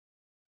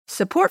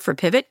Support for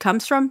Pivot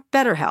comes from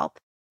BetterHelp.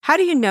 How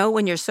do you know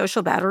when your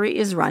social battery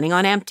is running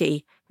on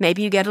empty?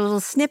 Maybe you get a little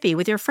snippy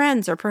with your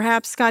friends or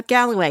perhaps Scott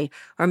Galloway,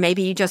 or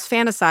maybe you just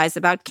fantasize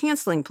about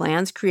canceling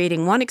plans,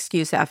 creating one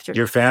excuse after...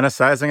 You're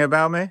fantasizing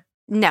about me?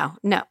 No,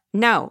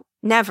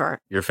 never.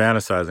 You're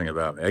fantasizing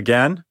about me.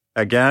 Again?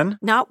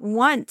 Not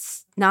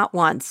once.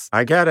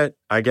 I get it.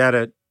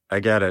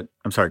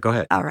 I'm sorry, go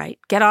ahead. All right,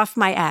 get off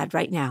my ad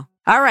right now.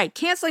 All right,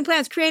 canceling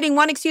plans, creating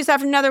one excuse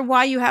after another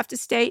why you have to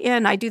stay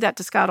in. I do that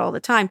to Scott all the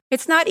time.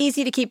 It's not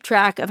easy to keep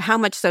track of how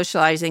much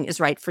socializing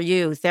is right for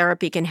you.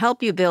 Therapy can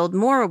help you build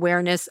more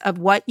awareness of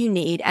what you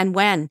need and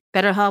when.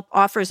 BetterHelp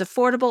offers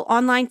affordable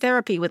online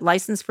therapy with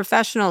licensed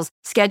professionals.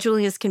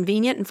 Scheduling is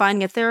convenient and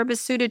finding a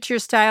therapist suited to your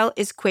style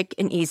is quick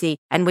and easy.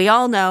 And we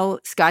all know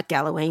Scott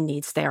Galloway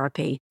needs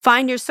therapy.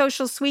 Find your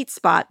social sweet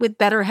spot with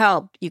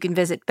BetterHelp. You can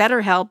visit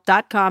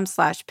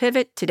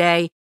betterhelp.com/pivot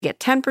today. Get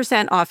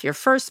 10% off your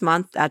first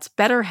month. That's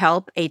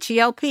BetterHelp,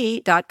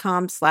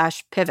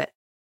 HELP.com/pivot.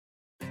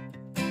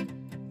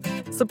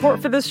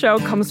 Support for this show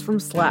comes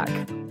from Slack.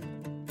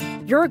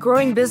 You're a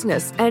growing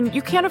business, and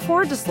you can't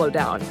afford to slow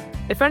down.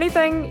 If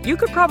anything, you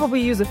could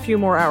probably use a few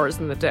more hours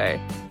in the day.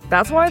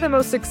 That's why the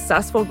most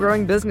successful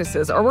growing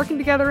businesses are working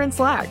together in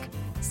Slack.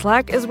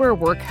 Slack is where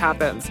work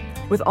happens,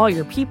 with all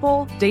your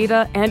people,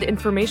 data, and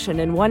information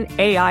in one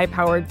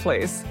AI-powered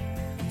place.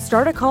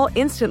 Start a call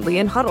instantly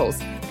in huddles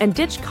and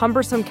ditch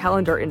cumbersome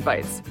calendar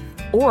invites.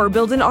 Or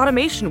build an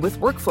automation with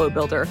Workflow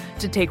Builder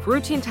to take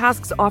routine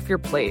tasks off your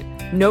plate.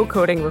 No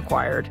coding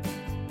required.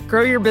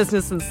 Grow your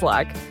business in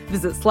Slack.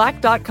 Visit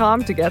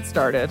slack.com to get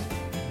started.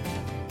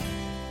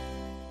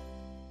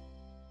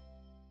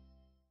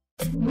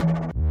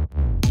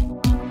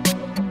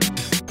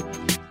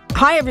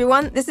 Hi,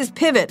 everyone. This is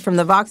Pivot from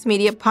the Vox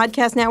Media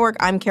Podcast Network.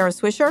 I'm Kara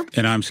Swisher.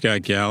 And I'm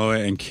Scott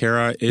Galloway. And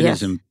Kara, it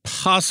is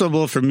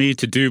impossible for me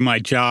to do my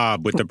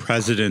job with the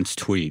president's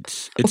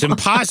tweets. It's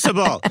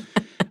impossible.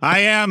 I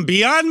am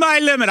beyond my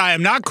limit. I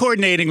am not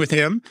coordinating with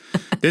him.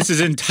 This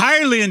is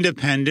entirely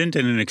independent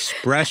and an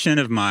expression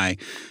of my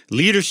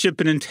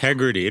leadership and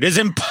integrity. It is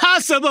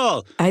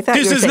impossible. I thought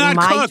this you were is saying not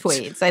my cooked.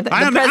 tweets. I the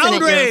am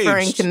president, outraged. You're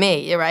referring to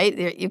me. You're right.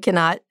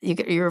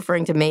 You're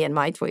referring to me in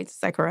my tweets. Is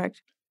that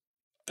correct?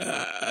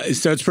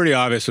 So it's pretty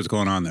obvious what's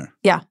going on there.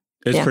 Yeah.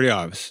 It's pretty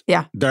obvious.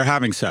 Yeah. They're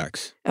having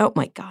sex. Oh,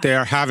 my God. They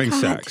are having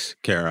sex,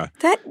 Kara.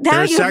 Now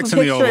There's you have a sex in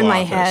the picture Oval in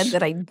my Office. head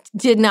that I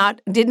did not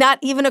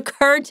even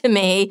occur to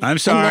me. I'm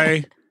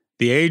sorry.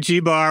 The AG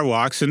bar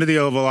walks into the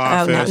Oval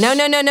Office. Oh,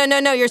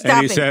 no. You're stopping.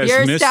 And he says,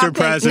 you're Mr. stopping.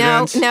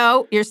 President.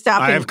 No, you're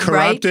stopping. I have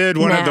corrupted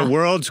one of the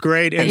world's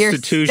great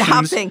institutions.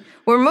 You're stopping.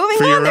 We're moving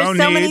for on. your There's own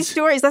so many needs.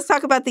 stories. Let's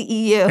talk about the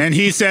EU. And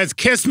he says,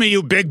 kiss me,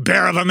 you big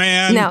bear of a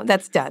man. No,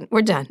 that's done.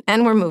 We're done.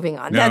 And we're moving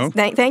on. No.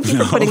 Thank you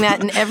for putting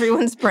that in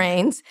everyone's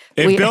brains.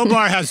 If Bill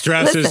Barr has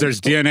dresses,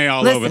 there's DNA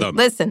all over them.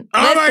 Listen.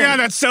 Oh, my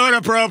God, that's so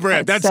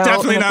inappropriate. That's so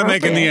definitely not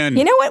making the end.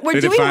 You know what? We're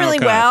to the doing final really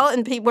cut. well,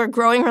 and people are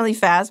growing really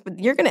fast, but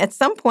at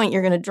some point,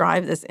 you're going to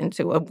drive this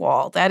into a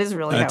wall. That is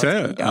really how it's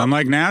going to go. I'm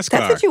like NASCAR.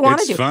 That's what you want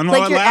to do. It's fun like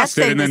while it your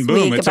lasted, essay and then this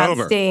boom, week it's about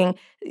over. staying.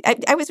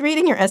 I was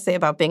reading your essay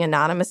about being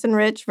anonymous and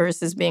rich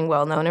versus being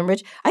well-known and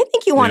rich. I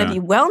think you want to be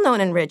well-known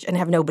and rich and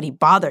have nobody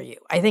bother you.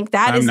 I think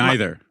that is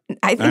neither.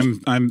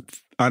 I'm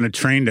on a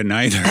train to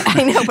neither.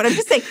 I know, but I'm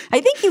just saying,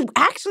 I think you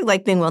actually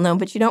like being well-known,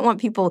 but you don't want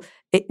people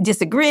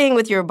disagreeing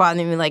with you or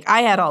bothering you. Like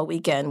I had all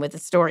weekend with a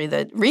story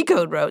that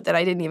Recode wrote that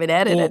I didn't even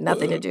edit, had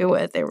nothing to do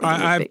with.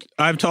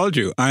 I've told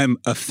you, I'm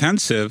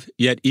offensive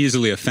yet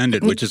easily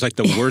offended, which is like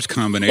the worst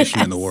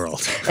combination in the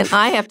world. And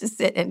I have to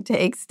sit and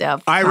take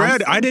stuff. I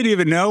didn't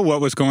even know what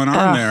was going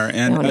on there.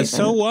 And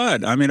so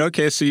what? I mean,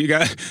 okay, so you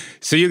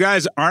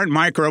guys aren't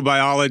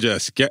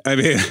microbiologists.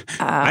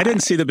 I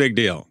didn't see the big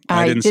deal.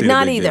 I did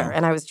not either,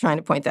 and I was trying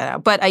to point that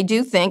out. But I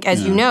do think,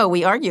 as you know,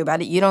 we argue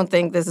about it. You don't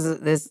think this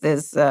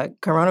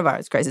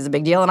coronavirus crisis is a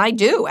big deal, and I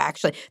do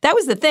actually. That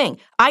was the thing.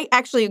 I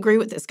actually agree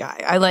with this guy.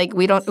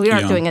 We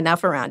aren't doing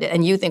enough around it,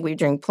 and you think we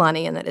drink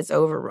plenty and that it's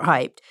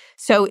overhyped.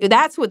 So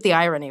that's what the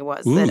irony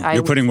was. Ooh,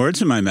 you're putting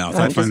words in my mouth.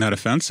 I find that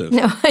offensive.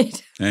 No,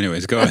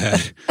 Anyways, go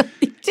ahead.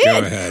 We did. Go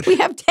ahead. We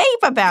have tape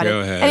about Go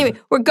it. ahead. Anyway,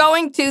 we're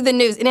going to the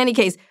news. In any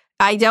case,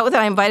 I dealt with it.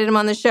 I invited him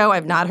on the show.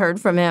 I've not heard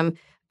from him.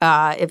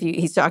 If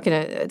he's talking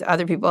to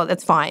other people,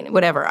 that's fine.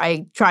 Whatever.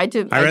 I read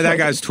that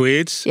guy's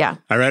tweets. Yeah.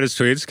 I read his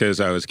tweets because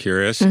I was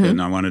curious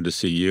and I wanted to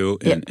see you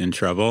in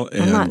trouble.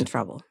 And, I'm not in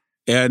trouble.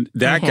 And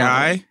that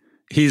guy,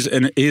 he's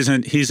an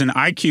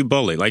IQ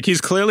bully. Like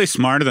he's clearly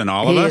smarter than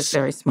all of us. He is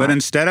very smart. But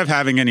instead of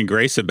having any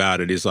grace about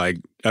it, he's like,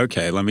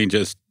 okay, let me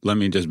just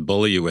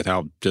bully you with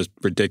how just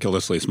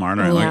ridiculously smart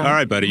I am. Like, all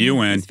right, buddy, you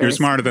win. You're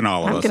smarter than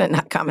all of us. I'm going to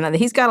not comment on that.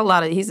 He's got a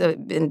lot of,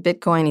 in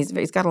Bitcoin,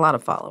 he's got a lot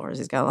of followers.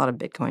 He's got a lot of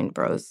Bitcoin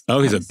bros.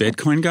 Oh, he's a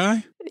Bitcoin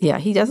guy? Yeah,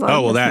 he does a lot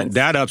of investments.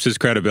 That ups his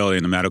credibility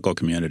in the medical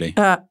community.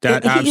 That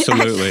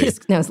absolutely. He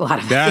just knows a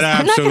lot of that.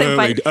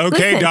 Absolutely.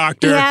 Okay, Listen,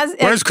 doctor.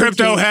 Where's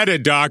crypto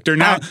headed, doctor?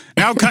 Now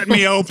cut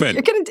me open.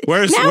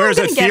 Where's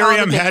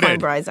Ethereum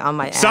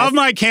headed? Solve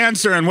my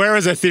cancer, and where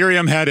is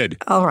Ethereum headed?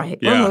 All right,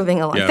 we're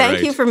moving along.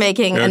 Thank you for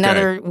making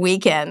another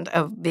weekend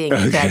of being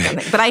back on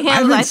it. But I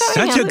handled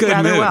it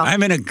rather well.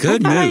 I'm in a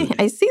good mood.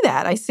 I see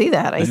that. I see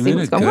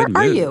what's going on.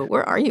 Where are you?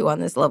 Where are you on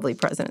this lovely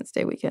President's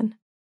Day weekend?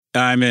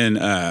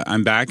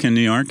 I'm back in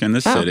New York in the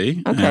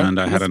city, and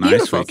I had a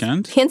nice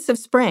weekend. Hints of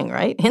spring,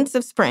 right? Hints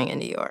of spring in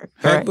New York.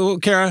 Right. Well,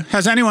 Kara,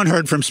 has anyone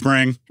heard from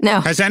spring?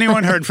 No. Has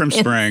anyone heard from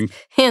spring?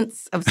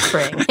 Hints of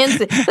spring.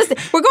 Listen,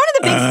 we're going to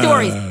the big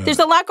stories. There's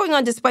a lot going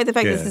on despite the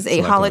fact this is a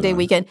holiday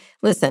weekend.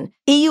 Listen,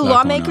 EU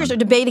lawmakers are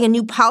debating a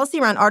new policy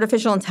around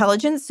artificial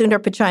intelligence. Sundar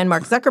Pichai and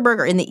Mark Zuckerberg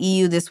are in the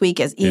EU this week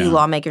as EU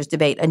lawmakers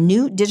debate a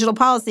new digital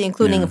policy,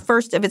 including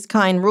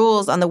first-of-its-kind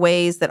rules on the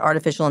ways that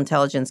artificial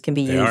intelligence can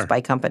be used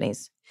by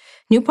companies.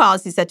 New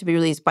policy set to be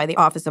released by the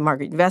Office of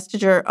Margaret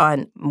Vestager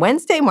on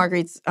Wednesday.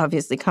 Margaret's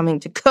obviously coming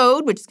to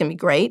code, which is going to be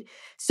great.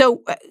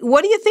 So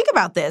what do you think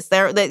about this?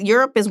 That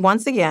Europe is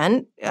once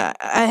again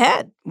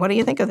ahead. What do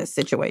you think of this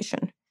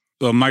situation?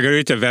 Well,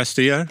 Margarita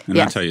Vestager, and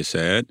that's how you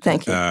say it.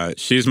 Thank you.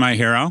 She's my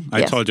hero.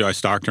 I told you I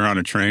stalked her on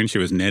a train. She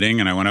was knitting,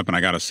 and I went up and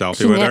I got a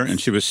selfie with her,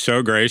 and she was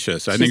so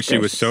gracious. I think she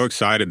was so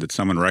excited that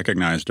someone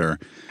recognized her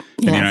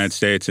in the United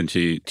States, and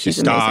she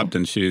stopped, amazing.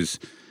 And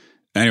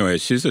Anyway,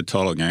 she's a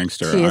total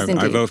gangster.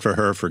 I vote for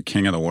her for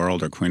king of the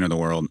world or queen of the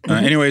world.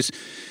 Anyways,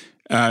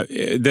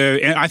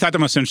 I thought the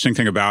most interesting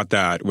thing about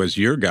that was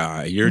your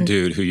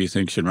dude who you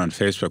think should run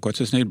Facebook. What's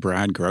his name?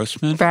 Brad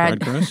Grossman? Brad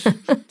Gross?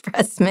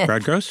 Brad Smith.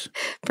 Brad Gross?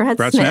 Brad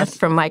Smith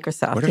from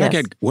Microsoft.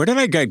 Where did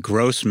I get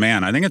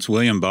Grossman? I think it's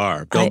William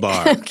Barr. Bill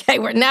Barr. Okay,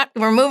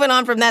 we're moving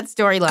on from that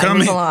storyline.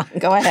 Move along.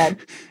 Go ahead.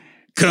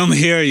 Come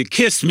here, you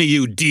kiss me,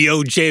 you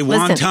DOJ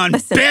wonton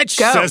bitch,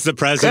 says the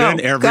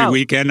president every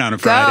weekend on a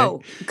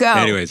Friday. Go.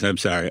 Anyways, I'm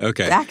sorry.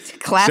 Okay. Back to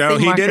classic. So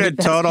he did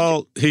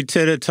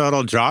a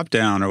total drop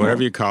down or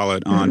whatever you call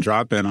it on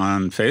drop in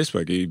on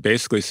Facebook. He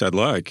basically said,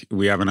 look,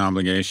 we have an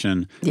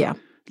obligation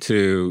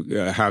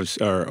to have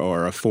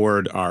or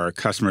afford our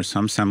customers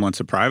some semblance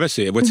of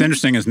privacy. What's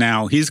interesting is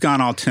now he's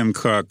gone all Tim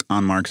Cook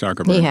on Mark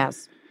Zuckerberg. He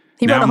has.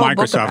 Now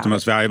Microsoft, the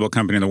most valuable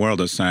company in the world,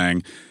 is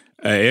saying,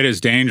 it is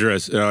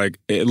dangerous.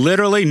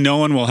 Literally, no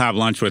one will have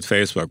lunch with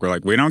Facebook. We're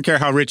like, we don't care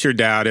how rich your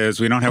dad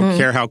is. We don't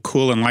care how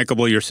cool and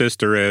likable your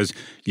sister is.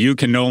 You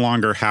can no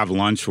longer have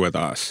lunch with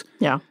us.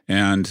 Yeah.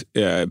 And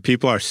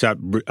people are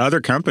other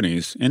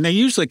companies, and they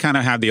usually kind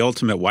of have the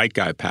ultimate white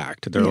guy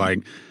pact. They're like,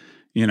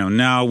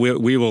 no,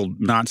 we will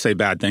not say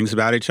bad things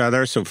about each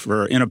other. So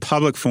in a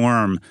public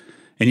forum,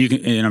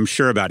 and I'm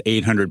sure about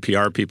 800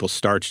 PR people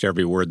starched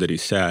every word that he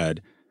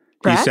said.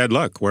 Brad? He said,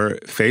 look, we're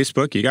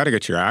Facebook. You got to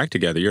get your act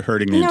together. You're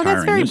hurting the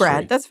entire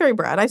industry. That's very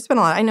Brad. I've spent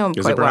a lot. I know him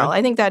quite well.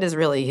 I think that is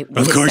really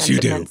Of course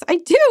you do. I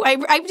do. I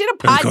did a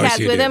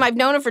podcast with him. I've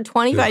known him for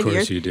 25 years. Of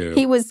course you do.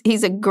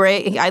 He's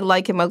I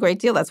like him a great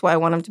deal. That's why I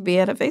want him to be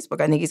head of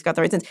Facebook. I think he's got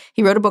the right sense.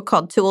 He wrote a book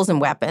called Tools and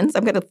Weapons.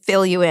 I'm going to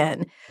fill you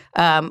in.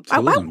 Why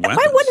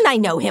wouldn't I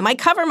know him? I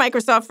cover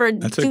Microsoft for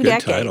 2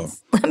 decades. Title.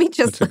 Let me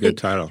just. That's a good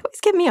title. You always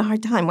give me a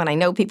hard time when I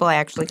know people I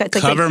actually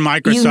cover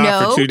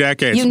Microsoft for 2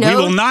 decades. We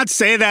will not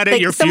say that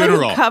at your funeral.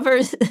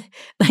 Covers.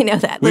 I know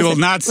that. We will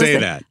not say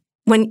that.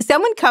 When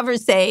someone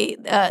covers, say,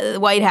 the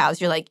White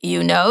House, you're like,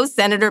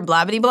 Senator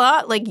blah, blah,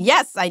 blah. Like,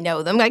 yes, I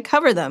know them. I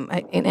cover them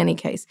in any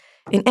case.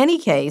 In any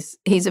case,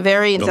 he's a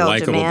very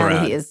intelligent man.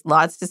 Brad. He has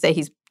lots to say.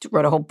 He's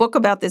wrote a whole book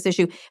about this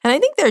issue. And I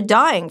think they're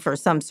dying for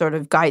some sort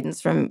of guidance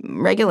from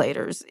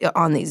regulators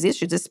on these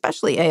issues,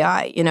 especially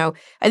AI.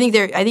 I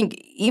think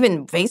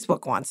even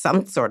Facebook wants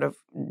some sort of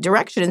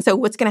direction. And so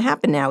what's going to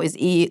happen now is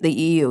the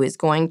EU is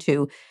going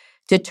to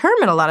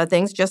determine a lot of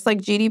things, just like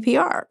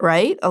GDPR,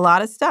 right? A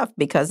lot of stuff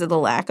because of the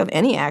lack of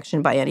any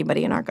action by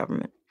anybody in our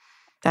government.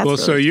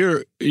 So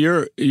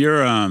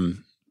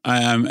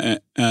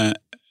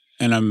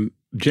I'm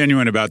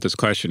genuine about this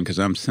question because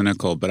I'm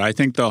cynical, but I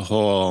think the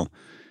whole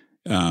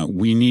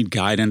we need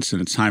guidance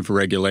and it's time for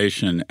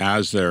regulation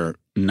as there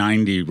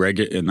 90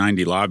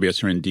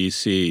 lobbyists are in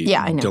D.C.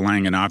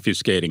 delaying and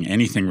obfuscating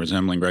anything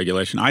resembling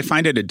regulation. I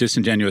find it a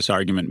disingenuous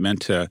argument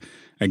meant to,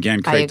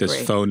 again, create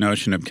this faux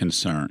notion of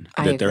concern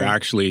that they're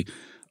actually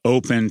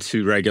open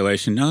to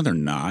regulation. No, they're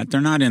not.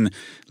 They're not in.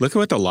 Look at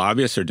what the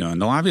lobbyists are doing.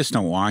 The lobbyists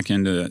don't walk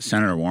into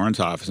Senator Warren's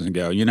office and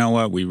go, you know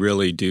what, we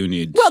really do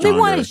need stronger. They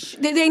want to.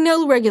 They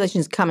know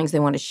regulation is coming, so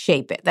they want to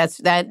shape it. That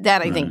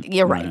I think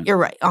you're right. You're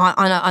right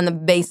on the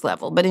base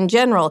level. But in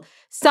general,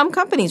 some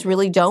companies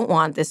really don't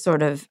want this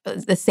sort of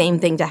the same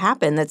thing to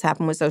happen that's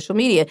happened with social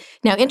media.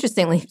 Now,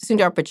 interestingly,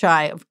 Sundar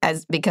Pichai,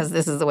 because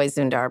this is the way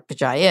Sundar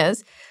Pichai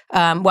is,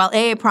 while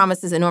AA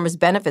promises enormous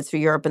benefits for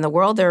Europe and the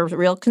world, there are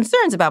real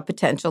concerns about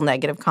potential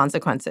negative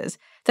consequences.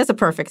 That's a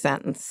perfect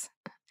sentence.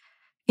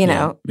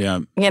 No,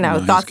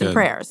 thoughts and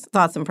prayers.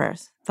 Thoughts and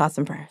prayers.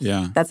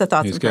 Yeah, that's a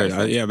thoughts and prayers.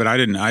 But I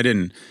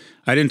didn't.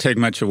 I didn't take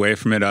much away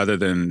from it other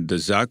than the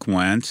Zuck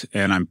went,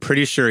 and I'm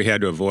pretty sure he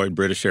had to avoid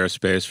British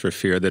airspace for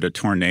fear that a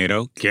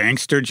tornado,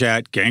 gangster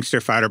jet,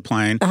 gangster fighter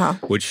plane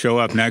would show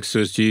up next to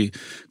his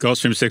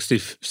Gulfstream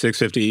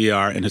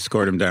 650ER and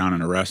escort him down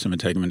and arrest him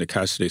and take him into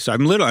custody. So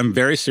I'm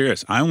very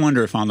serious. I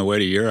wonder if on the way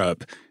to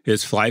Europe,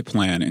 his flight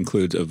plan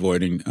includes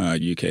avoiding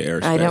UK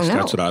airspace. I don't know.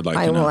 That's what I'd like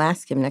to know. I will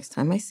ask him next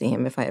time I see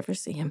him, if I ever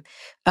see him.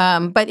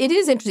 But it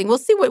is interesting. We'll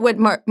see what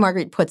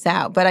Margaret puts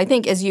out. But I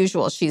think, as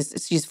usual,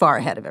 she's far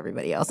ahead of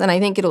everybody else. And I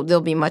think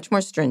they'll be much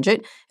more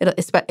stringent.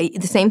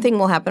 The same thing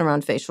will happen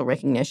around facial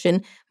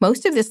recognition.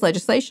 Most of this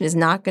legislation is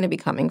not going to be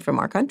coming from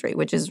our country,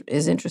 which is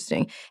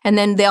interesting. And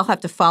then they'll have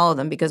to follow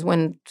them, because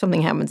when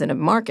something happens in a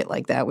market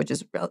like that, which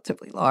is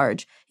relatively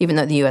large, even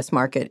though the U.S.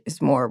 market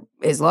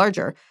is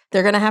larger,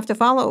 they're going to have to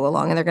follow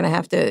along, and they're going to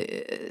have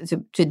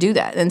to do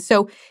that. And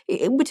so,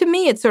 to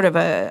me, it's sort of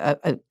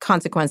a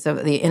consequence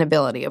of the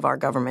inability of our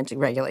government to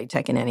regulate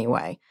tech in any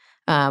way,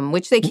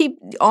 which they keep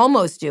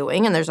almost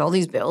doing. And there's all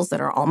these bills that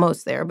are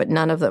almost there, but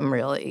none of them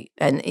really.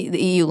 And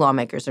the EU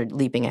lawmakers are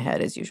leaping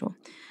ahead as usual.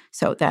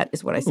 So that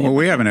is what I say. Well,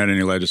 we haven't had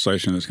any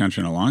legislation in this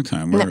country in a long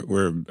time.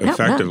 We're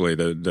effectively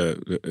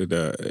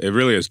it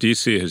really is.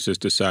 DC has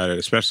just decided,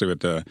 especially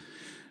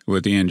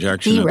with the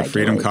injection of the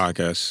Freedom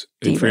Caucus.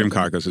 The Freedom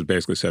Caucus has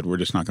basically said, we're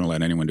just not going to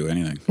let anyone do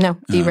anything. No,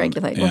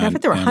 deregulate.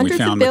 There were hundreds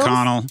of bills.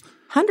 McConnell.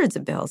 Hundreds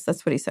of bills.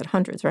 That's what he said.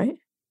 Hundreds, right?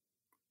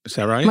 Is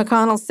that right?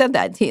 McConnell said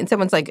that. And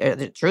someone's like, is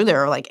it true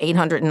there are like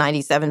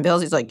 897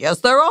 bills? He's like,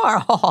 yes, there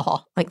are.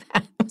 Like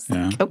that. I was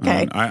like,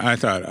 okay. I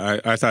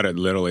thought it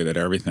literally that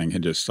everything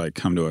had just like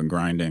come to a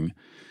grinding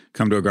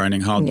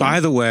halt. Yeah.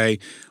 By the way,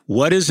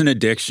 what is an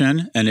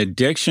addiction? An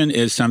addiction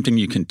is something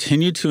you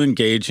continue to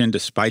engage in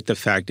despite the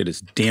fact that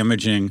it's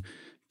damaging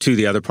to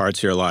the other parts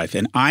of your life.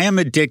 And I am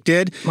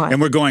addicted,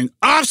 and we're going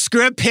off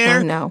script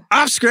here. Oh, no.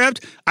 Off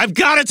script. I've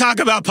got to talk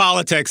about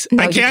politics.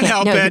 No, I can't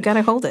help it. No, you've got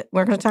to hold it.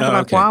 We're going to talk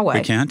about Huawei.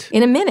 We can't?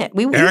 In a minute.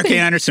 Erica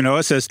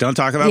Anderson-Oa says, don't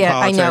talk about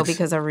politics. Yeah, I know,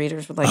 because our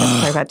readers would like us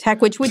to talk about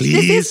tech, which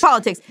this is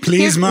politics.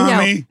 Please,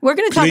 Mommy. No, we're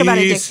going to talk about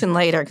addiction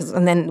later,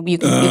 and then you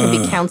can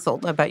be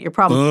counseled about your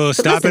problem. Oh,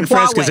 stop and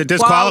frisk. Is it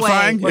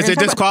disqualifying? Is it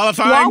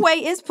disqualifying?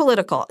 Huawei is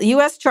political. The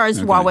U.S. charged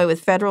Huawei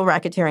with federal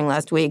racketeering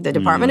last week. The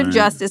Department of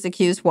Justice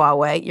accused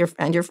Huawei, your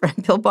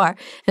friend Bill Barr,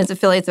 and its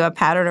affiliates of a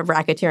pattern of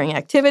racketeering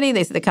activity.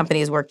 They said the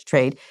company has worked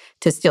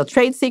to steal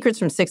trade secrets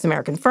from 6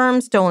 American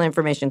firms, stolen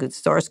information, good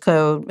source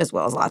code, as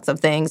well as lots of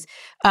things.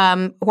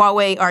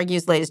 Huawei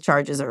argues latest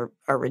charges are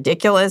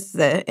ridiculous.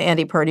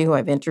 Andy Purdy, who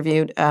I've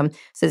interviewed,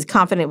 says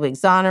confidently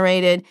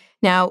exonerated.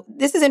 Now,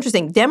 this is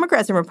interesting.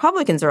 Democrats and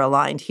Republicans are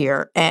aligned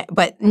here,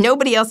 but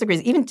nobody else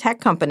agrees. Even tech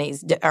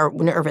companies are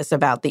nervous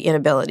about the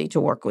inability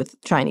to work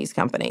with Chinese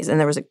companies. And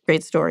there was a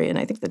great story in,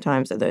 I think,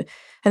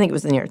 it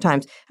was the New York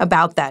Times,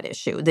 about that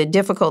issue, the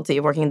difficulty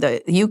of working.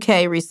 The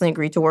UK recently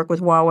agreed to work with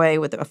Huawei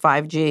with a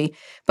 5G,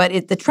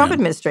 but the Trump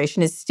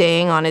administration is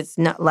staying on its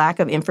lack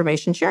of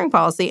information sharing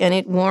policy, and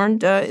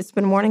it's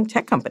been warning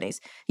tech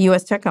companies,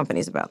 U.S. tech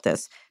companies, about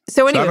this.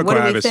 So anyway, what do we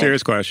think? I have a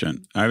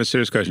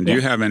serious question. Do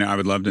you have any? I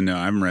would love to know.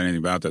 I haven't read anything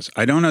about this.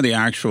 I don't know the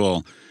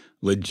actual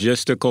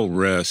logistical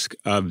risk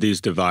of these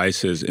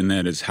devices, in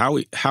that is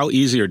how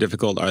easy or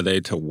difficult are they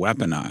to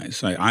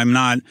weaponize? I'm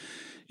not.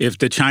 If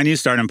the Chinese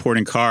start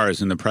importing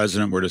cars and the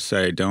president were to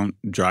say, don't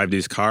drive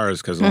these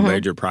cars because it'll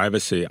invade your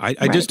privacy,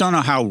 I just don't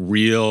know how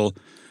real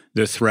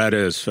the threat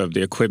is of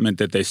the equipment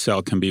that they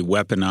sell can be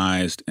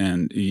weaponized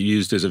and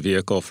used as a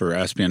vehicle for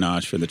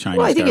espionage for the Chinese government.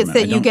 Well, I think it's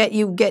that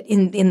you get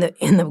in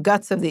the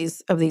guts of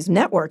these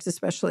networks,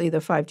 especially the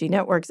 5G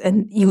networks,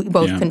 and you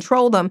both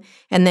control them,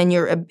 and then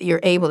you're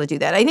able to do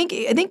that. I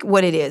think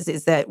what it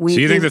is that we. So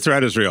you think the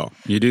threat is real?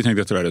 You do think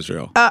the threat is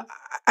real?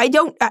 I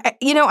don't.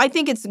 I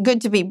think it's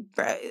good to be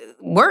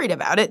worried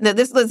about it. That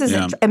this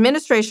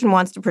administration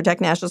wants to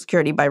protect national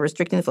security by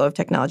restricting the flow of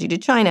technology to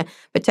China,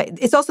 but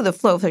it's also the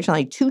flow of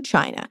technology to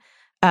China,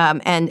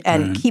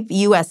 and keep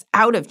U.S.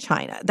 out of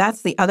China.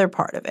 That's the other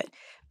part of it.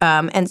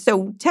 And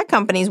so tech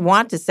companies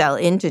want to sell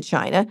into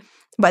China,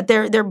 but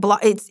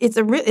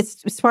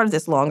it's part of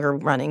this longer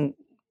running,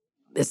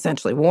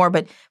 essentially, war.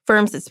 But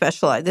firms that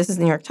specialize, this is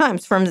the New York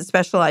Times, firms that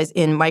specialize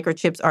in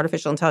microchips,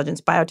 artificial intelligence,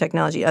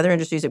 biotechnology, other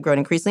industries have grown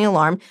increasingly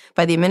alarmed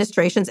by the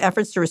administration's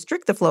efforts to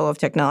restrict the flow of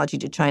technology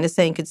to China,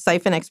 saying could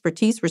siphon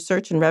expertise,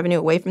 research, and revenue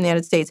away from the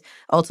United States,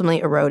 ultimately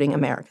eroding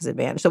America's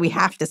advantage. So we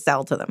have to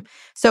sell to them.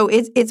 So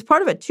it's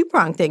part of a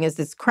two-pronged thing, is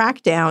this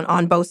crackdown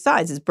on both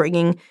sides, is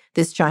bringing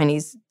this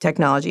Chinese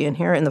technology in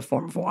here in the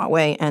form of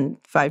Huawei and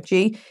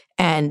 5G,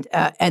 and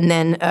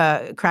then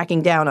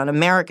cracking down on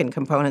American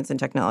components and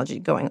technology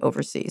going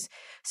overseas.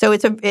 So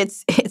look, the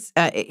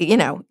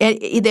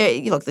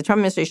Trump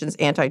administration is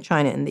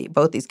anti-China in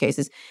both these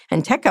cases,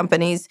 and tech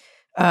companies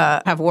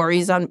have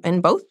worries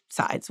in both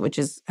sides, which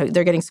is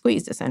they're getting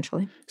squeezed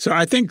essentially. So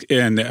I think,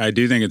 and I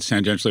do think it's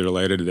tangentially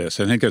related to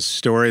this. I think a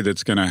story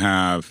that's going to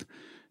have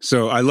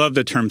So I love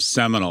the term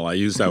seminal. I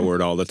use that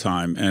word all the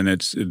time. And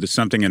it's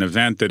something, an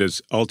event that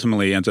is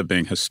ultimately ends up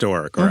being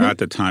historic, or at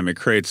the time it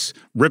creates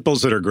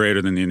ripples that are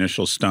greater than the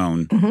initial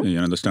stone,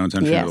 the stone's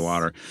entry into the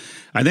water.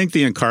 I think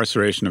the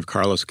incarceration of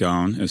Carlos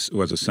Ghosn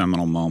was a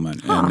seminal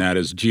moment. And that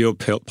is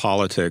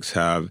geopolitics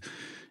have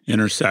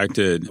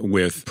intersected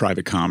with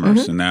private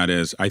commerce. And that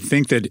is,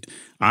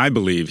 I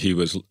believe he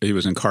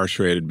was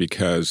incarcerated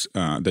because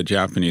the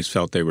Japanese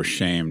felt they were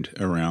shamed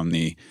around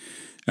the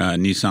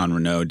Nissan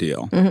Renault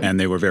deal, and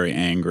they were very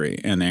angry,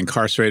 and they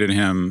incarcerated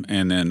him.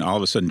 And then all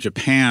of a sudden,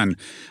 I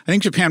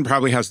think Japan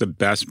probably has the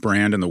best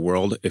brand in the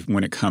world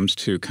when it comes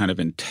to kind of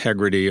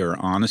integrity or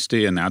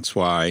honesty, and that's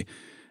why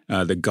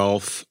the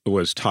Gulf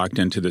was talked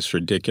into this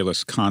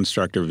ridiculous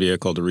construct or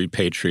vehicle to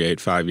repatriate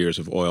 5 years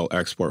of oil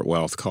export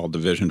wealth called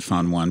Division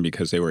Fund 1,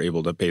 because they were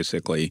able to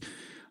basically,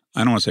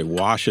 I don't want to say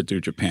wash it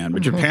through Japan,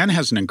 but Japan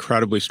has an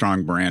incredibly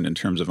strong brand in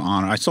terms of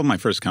honor. I sold my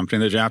first company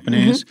to the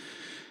Japanese.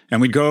 And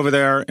we'd go over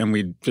there and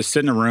we'd just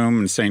sit in a room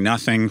and say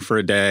nothing for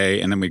a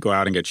day. And then we'd go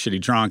out and get shitty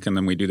drunk. And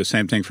then we'd do the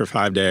same thing for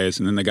 5 days.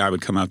 And then the guy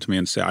would come up to me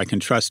and say, I can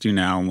trust you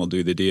now and we'll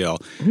do the deal.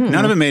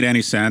 None of it made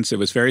any sense. It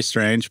was very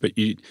strange. But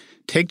you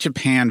take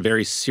Japan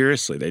very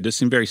seriously. They just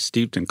seem very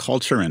steeped in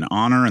culture and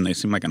honor, and they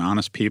seem like an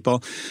honest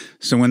people.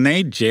 So when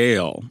they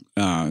jail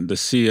the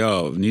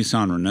CEO of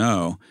Nissan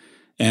Renault,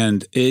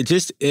 and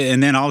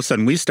then all of a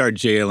sudden we start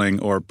jailing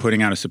or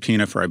putting out a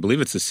subpoena for, I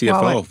believe it's the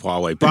CFO of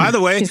Huawei. By the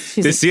way, the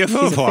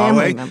CFO of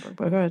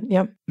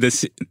Huawei,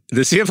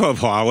 the CFO of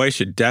Huawei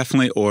should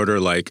definitely order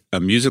like a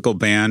musical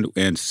band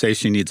and say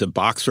she needs a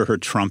box for her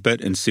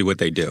trumpet and see what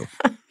they do.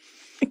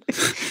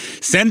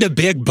 Send a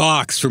big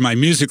box for my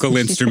musical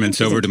instruments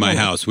over to my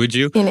house, would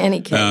you? In any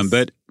case.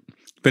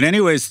 But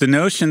anyways, the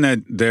notion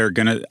that they're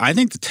going to, I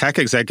think the tech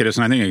executives,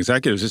 and I think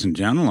executives just in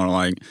general are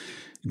like,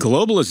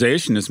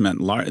 globalization has meant,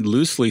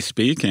 loosely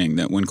speaking,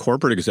 that when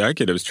corporate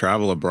executives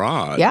travel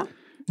abroad,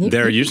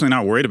 they're usually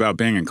not worried about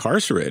being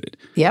incarcerated.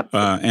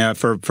 And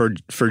for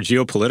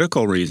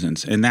geopolitical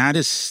reasons, and that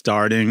is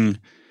starting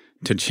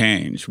to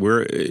change.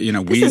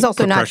 This is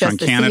also not just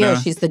the Canada.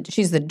 CEO.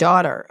 She's the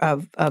daughter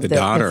of the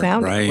founder,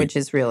 right. Which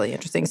is really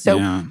interesting. So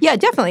yeah,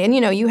 definitely. And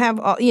you have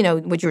all,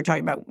 what you were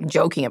talking about,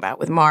 joking about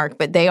with Mark,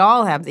 but they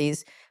all have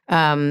these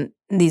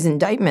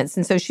indictments,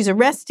 and so she's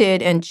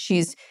arrested, and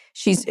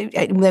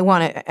they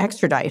want to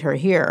extradite her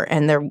here,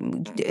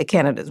 and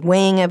Canada's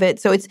weighing of it.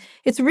 So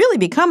it's really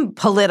become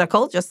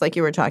political, just like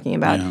you were talking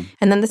about.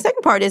 And then the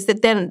second part is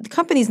that then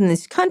companies in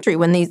this country,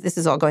 when this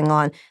is all going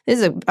on, this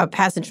is a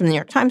passage from the New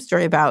York Times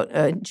story about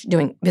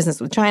doing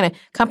business with China.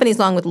 Companies,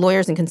 along with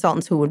lawyers and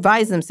consultants who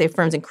advise them, say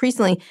firms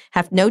increasingly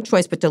have no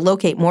choice but to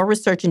locate more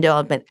research and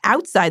development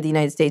outside the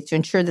United States to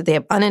ensure that they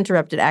have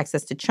uninterrupted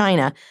access to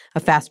China,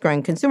 a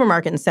fast-growing consumer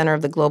market and center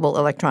of the global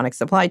electronic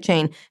supply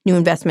chain. New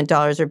investment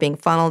dollars are being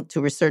funneled to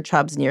research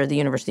hubs near the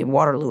University of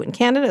Waterloo in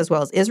Canada, as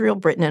well as Israel,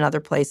 Britain, and other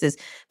places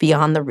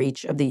beyond the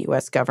reach of the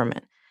U.S.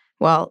 government.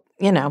 Well,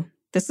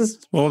 this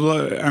is...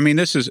 Well, I mean,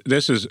 this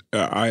is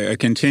our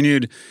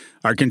continued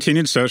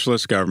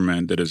socialist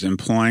government that is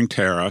employing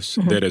tariffs,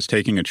 that is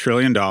taking $1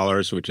 trillion,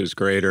 which is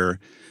greater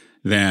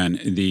than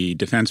the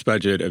defense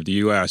budget of the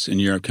U.S. and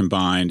Europe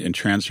combined, and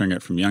transferring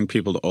it from young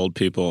people to old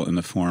people in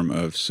the form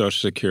of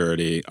Social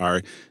Security.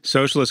 Our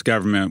socialist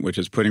government, which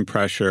is putting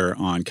pressure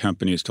on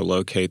companies to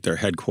locate their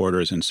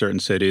headquarters in certain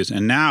cities.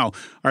 And now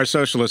our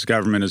socialist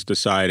government is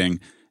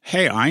deciding,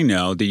 hey, I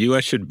know the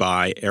U.S. should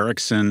buy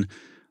Ericsson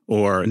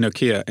or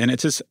Nokia. And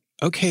it's just,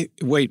 okay,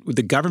 wait,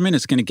 the government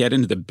is going to get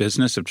into the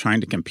business of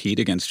trying to compete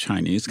against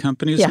Chinese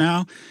companies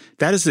now?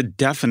 That is the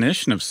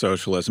definition of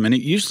socialism, and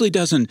it usually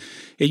doesn't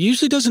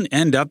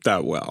end up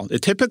that well.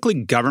 Typically,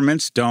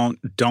 governments don't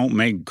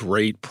make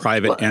great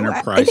private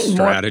enterprise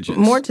strategies.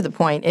 More to the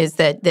point is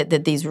that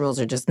these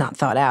rules are just not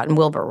thought out. And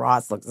Wilbur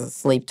Ross looks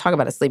asleep. Talk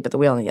about asleep at the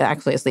wheel, and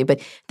actually asleep.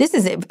 But this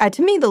is,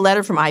 to me, the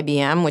letter from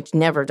IBM, which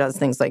never does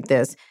things like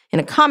this, in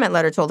a comment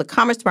letter told the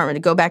Commerce Department to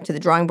go back to the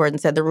drawing board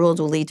and said the rules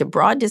will lead to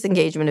broad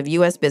disengagement of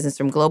U.S. business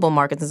from global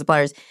markets and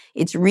suppliers.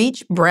 Its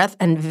reach, breadth,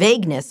 and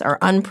vagueness are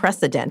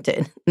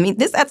unprecedented. I mean,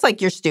 that's like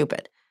you're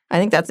stupid. I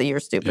think that's a you're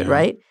stupid,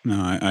 right?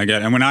 No, I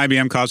get it. And when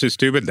IBM calls you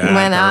stupid, that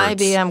when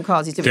hurts. IBM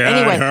calls you stupid. That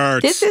anyway,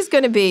 hurts. This is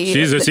going to be...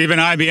 Jesus, even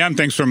IBM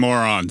thinks we're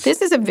morons.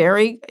 This is a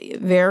very,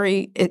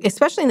 very,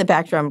 especially in the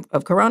backdrop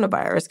of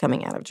coronavirus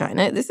coming out of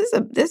China. The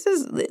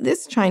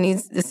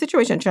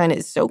situation in China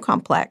is so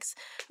complex,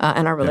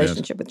 and our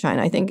relationship with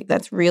China. I think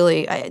that's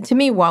really, to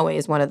me, Huawei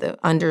is one of the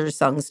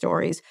undersung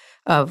stories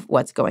of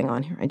what's going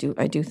on here.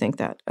 I do think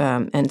that.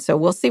 And so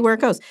we'll see where it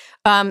goes.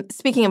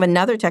 Speaking of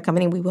another tech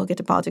company, we will get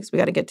to politics. We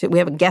have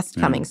a guest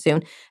coming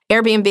soon.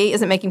 Airbnb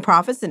isn't making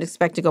profits and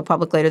expect to go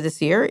public later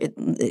this year.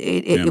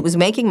 It was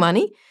making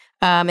money.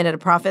 It had a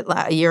profit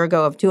a year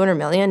ago of $200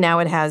 million. Now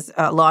it has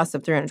a loss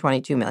of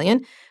 $322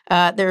 million.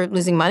 They're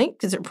losing money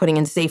because they're putting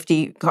in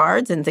safety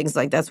guards and things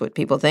like that's what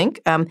people think.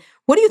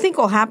 What do you think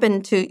will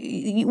happen to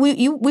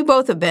we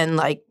both have been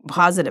like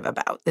positive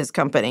about this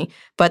company,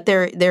 but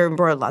they're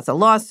embroiled lots of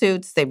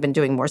lawsuits. They've been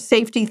doing more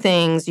safety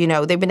things.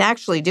 They've been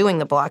actually doing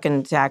the block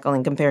and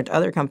tackling compared to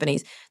other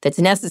companies that's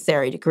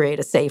necessary to create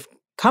a safe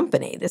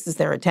company. This is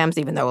their attempts,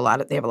 even though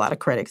they have a lot of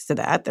critics to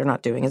that. They're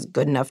not doing as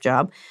good enough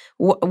job.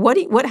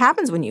 What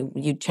happens when you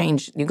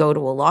go to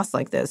a loss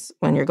like this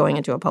when you're going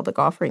into a public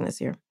offering this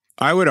year?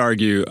 I would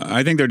argue,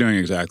 I think they're doing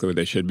exactly what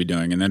they should be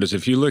doing. And that is,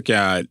 if you look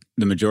at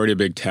the majority of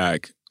big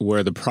tech,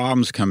 where the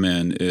problems come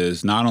in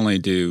is not only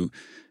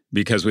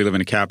because we live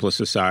in a capitalist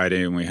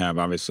society and we have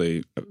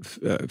obviously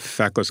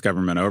feckless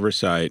government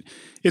oversight,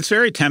 it's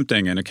very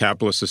tempting in a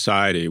capitalist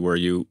society where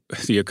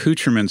the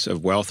accoutrements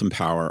of wealth and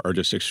power are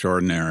just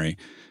extraordinary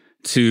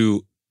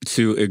to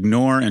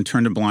ignore and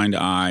turn a blind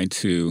eye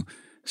to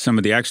some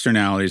of the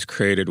externalities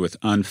created with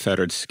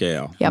unfettered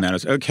scale. Yep. And that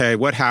is, okay,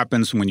 what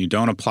happens when you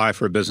don't apply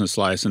for a business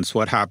license?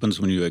 What happens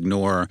when you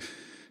ignore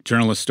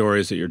journalist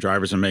stories that your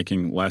drivers are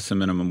making less than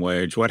minimum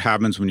wage? What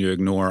happens when you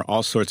ignore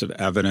all sorts of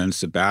evidence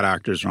that bad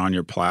actors are on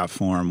your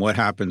platform? What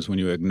happens when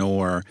you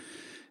ignore,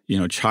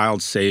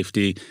 child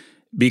safety?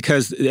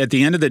 Because at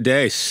the end of the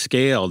day,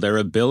 scale, their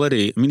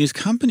ability, these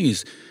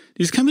companies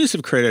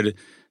have created,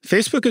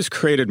 Facebook has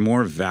created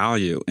more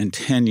value in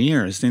 10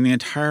 years than the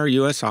entire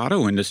U.S.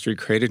 auto industry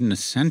created in a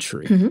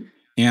century. Mm-hmm.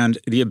 And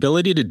the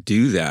ability to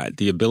do that,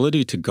 the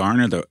ability to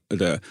garner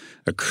the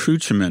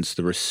accoutrements,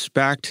 the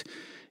respect,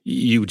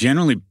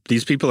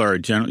 these people are,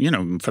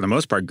 for the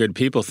most part, good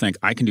people, think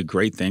I can do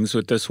great things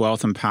with this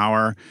wealth and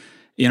power.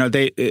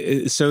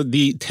 So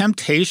the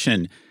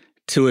temptation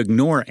to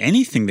ignore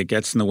anything that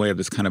gets in the way of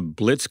this kind of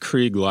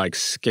blitzkrieg-like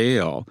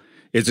scale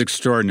is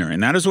extraordinary.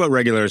 And that is what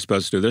regulators are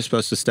supposed to do. They're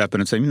supposed to step in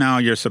and say, no,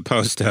 you're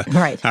supposed to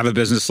have a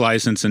business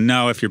license. And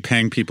no, if you're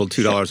paying people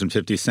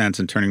 $2.50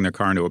 and turning their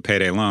car into a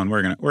payday loan,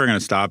 we're gonna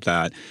stop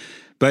that.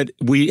 But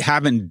we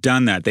haven't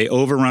done that. They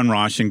overrun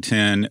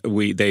Washington.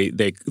 They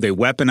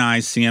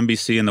weaponize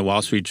CNBC and the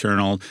Wall Street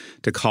Journal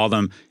to call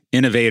them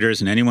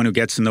innovators, and anyone who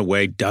gets in the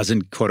way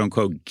doesn't, quote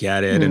unquote,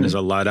 get it and is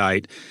a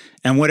Luddite.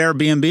 And what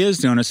Airbnb is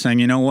doing is saying,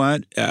 you know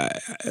what,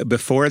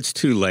 before it's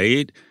too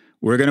late,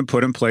 we're going to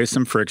put in place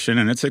some friction,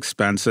 and it's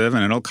expensive,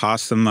 and it'll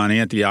cost some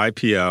money at the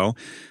IPO.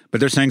 But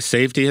they're saying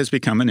safety has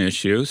become an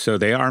issue, so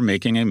they are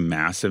making a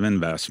massive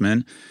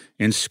investment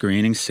in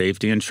screening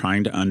safety and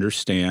trying to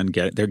understand.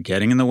 They're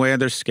getting in the way of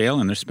their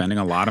scale, and they're spending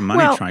a lot of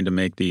money trying to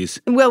make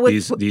these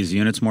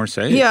units more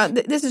safe. Yeah,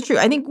 this is true.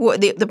 I think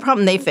the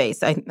problem they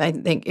face, I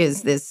think,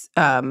 is this.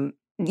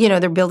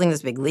 They're building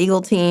this big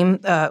legal team,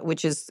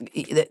 which is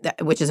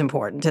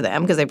important to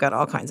them because they've got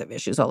all kinds of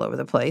issues all over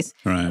the place.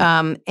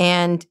 Right.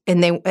 And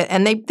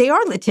they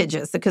are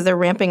litigious because they're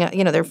ramping up.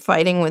 They're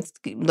fighting with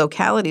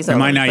localities.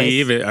 Am I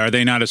naive? Are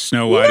they not as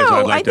Snow White as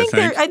I'd like to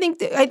think? I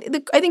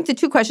think the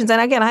two questions,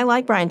 and again, I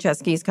like Brian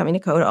Chesky's coming to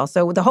Coda.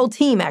 Also, the whole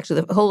team,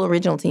 actually, the whole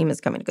original team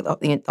is coming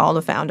to all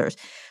the founders.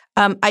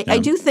 I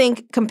do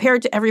think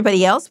compared to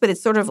everybody else, but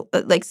it's sort of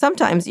like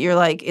sometimes you're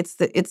like it's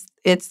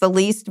the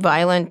least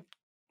violent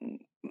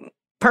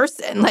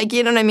person,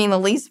 the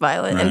least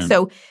violent. Right. And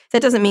so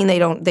that doesn't mean they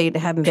haven't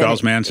been.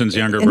 Charles Manson's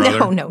younger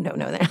brother? No,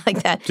 they're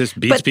like that. Just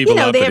beats people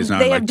up, but he's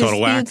not like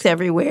total whack. They have disputes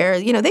everywhere.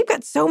 They've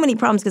got so many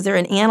problems because they're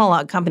an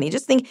analog company.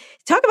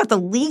 Talk about the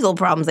legal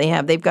problems they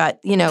have. They've got,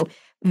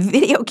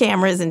 video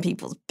cameras in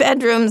people's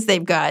bedrooms.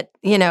 They've got,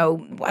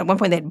 at one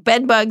point they had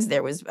bed bugs.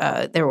 There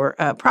were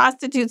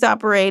prostitutes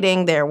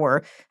operating. There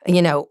were,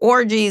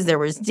 orgies. There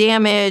was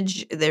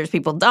damage. There's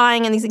people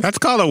dying and these things. That's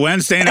called a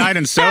Wednesday night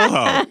in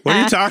Soho. What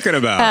are you talking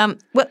about?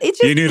 It's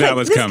just you knew that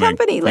was this coming.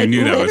 Company, you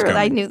knew that was coming.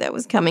 I knew that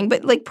was coming.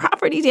 But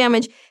property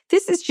damage,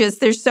 this is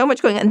just there's so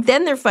much going on. And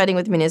then they're fighting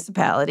with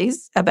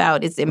municipalities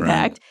about its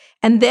impact.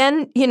 Right. And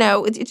then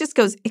it just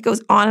goes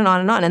on and on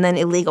and on. And then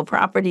illegal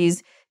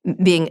properties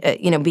being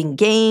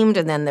gamed,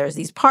 and then there's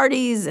these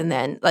parties, and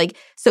then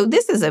so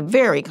this is a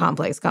very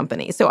complex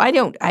company. So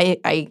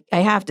I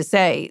have to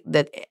say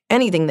that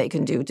anything they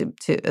can do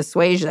to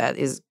assuage that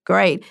is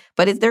great,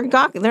 but they're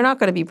not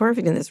going to be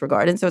perfect in this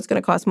regard, and so it's going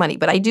to cost money.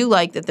 But I do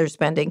like that they're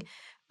spending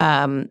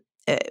money,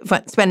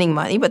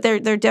 but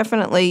they're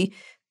definitely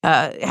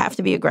have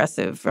to be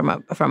aggressive from a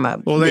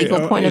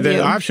legal point of view.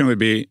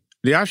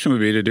 The option would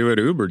be to do what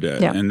Uber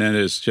did, and then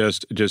it's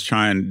just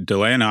try and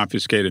delay and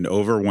obfuscate and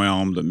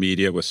overwhelm the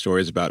media with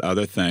stories about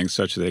other things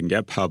such that they can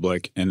get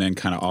public, and then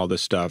kind of all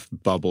this stuff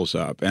bubbles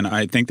up. And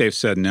I think they've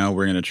said, no,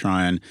 we're going to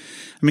try and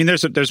 –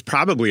 there's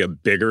probably a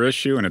bigger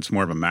issue, and it's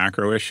more of a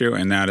macro issue,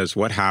 and that is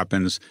what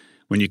happens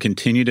when you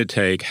continue to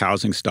take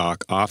housing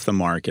stock off the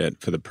market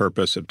for the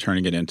purpose of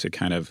turning it into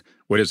kind of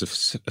what is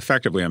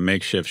effectively a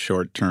makeshift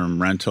short-term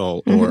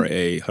rental or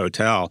a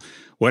hotel.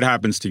 What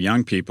happens to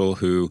young people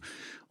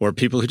or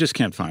people who just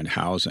can't find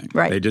housing.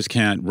 Right. They just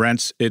can't.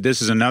 Rents,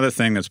 this is another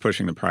thing that's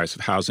pushing the price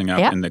of housing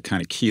up in the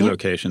kind of key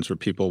locations where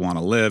people want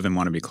to live and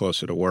want to be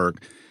closer to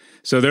work.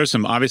 So there's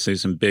obviously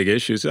some big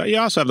issues. You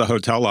also have the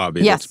hotel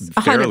lobby. Yes,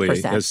 that's fairly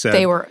 100%. has said,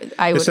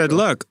 I would said, agree.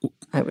 look,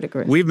 I would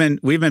agree. We've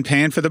been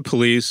paying for the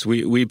police.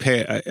 We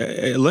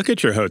pay. Look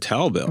at your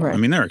hotel bill. Right. I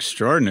mean, there are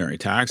extraordinary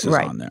taxes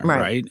on there,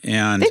 right?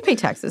 And they pay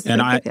taxes. And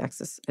they pay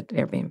taxes at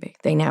Airbnb.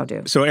 They now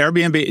do. So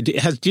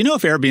Airbnb do you know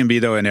if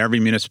Airbnb though in every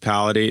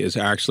municipality is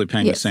actually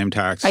paying the same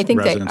tax? I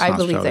think I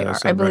believe they are.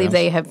 I believe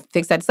they have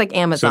fixed that. It's like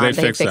Amazon. So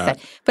they fixed that.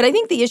 But I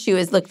think the issue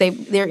is, look,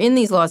 they're in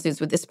these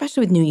lawsuits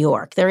especially with New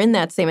York. They're in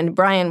that same. And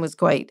Brian was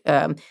quite.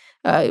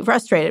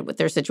 Frustrated with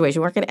their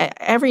situation.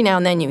 Every now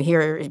and then you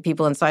hear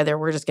people inside there,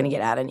 we're just going to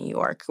get out of New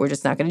York. We're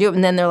just not going to do it.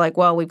 And then they're like,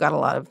 well, we've got a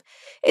lot of,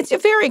 it's a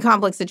very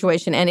complex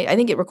situation. And I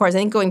think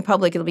going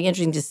public, it'll be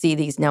interesting to see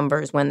these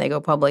numbers when they go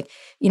public.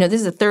 This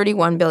is a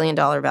 $31 billion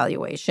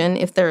valuation.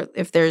 If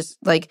there's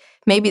like,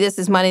 maybe this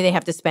is money they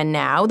have to spend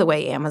now the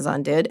way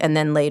Amazon did, and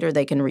then later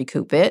they can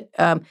recoup it.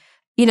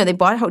 They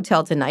bought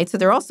Hotel Tonight, so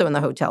they're also in the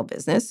hotel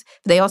business.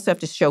 They also have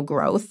to show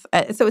growth.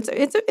 So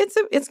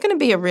it's going to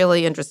be a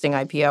really interesting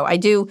IPO. I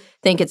do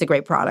think it's a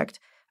great product,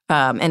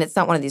 and it's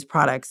not one of these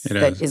products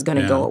that is going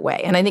to go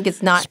away. And I think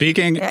it's not. I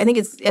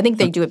think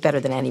they do it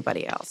better than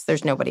anybody else.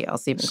 There's nobody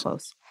else even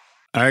close.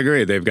 I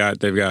agree. They've got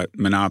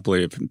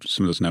monopoly of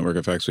some of those network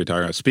effects we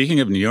talked about. Speaking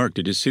of New York,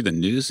 did you see the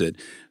news that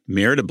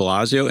Mayor de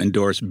Blasio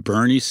endorsed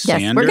Bernie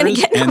Sanders? Yes, we're going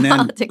to get into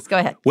politics. Go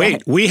ahead.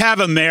 Wait, we have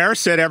a mayor,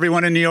 said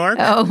everyone in New York?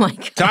 Oh, my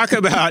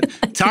God.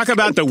 Talk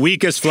about the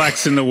weakest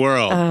flex in the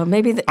world.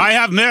 I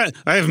have Mayor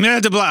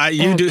de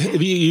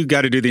Blasio. You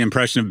got to do the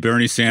impression of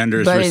Bernie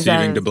Sanders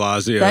receiving de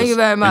Blasio's Thank you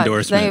very much.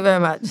 endorsement. Thank you very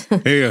much.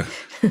 Here you go.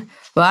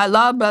 Well, I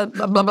love de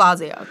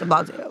Blasio,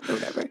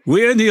 whatever.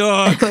 We're in New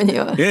York.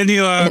 In New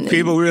York,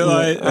 people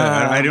realize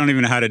I don't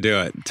even know how to do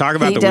it. Talk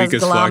about the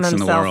weakest flex in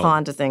the world. He does glom himself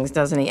onto things,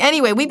 doesn't he?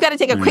 Anyway, we've got to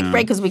take a quick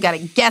break because we got a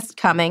guest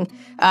coming.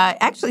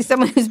 Actually,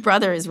 someone whose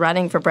brother is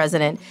running for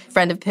president,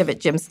 friend of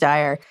Pivot, Jim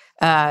Steyer.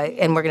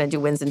 And we're going to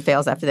do wins and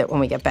fails after that when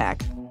we get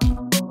back.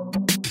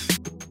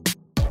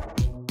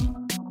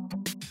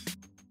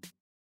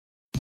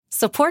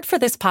 Support for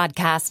this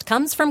podcast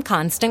comes from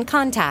Constant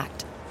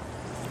Contact.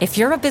 If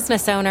you're a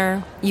business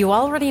owner, you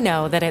already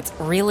know that it's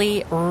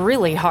really,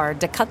 really hard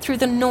to cut through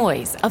the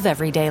noise of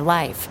everyday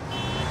life.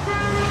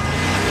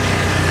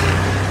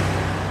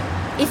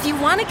 If you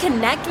want to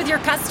connect with your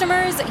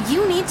customers,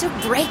 you need to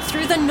break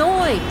through the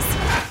noise.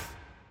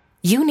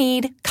 You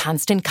need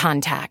Constant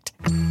Contact.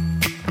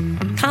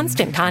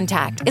 Constant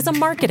Contact is a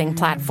marketing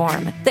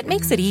platform that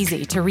makes it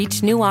easy to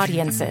reach new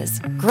audiences,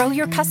 grow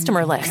your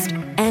customer list,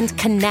 and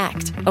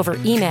connect over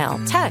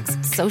email,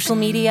 text, social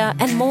media,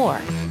 and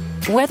more.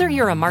 Whether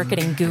you're a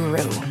marketing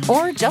guru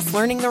or just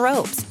learning the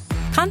ropes,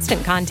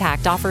 Constant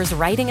Contact offers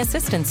writing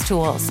assistance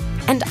tools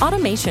and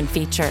automation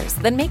features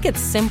that make it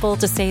simple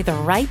to say the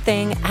right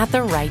thing at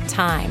the right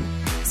time.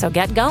 So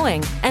get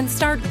going and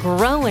start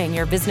growing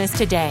your business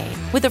today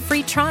with a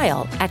free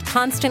trial at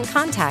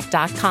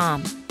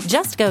ConstantContact.com.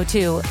 Just go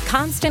to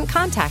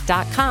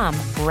ConstantContact.com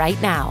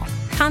right now.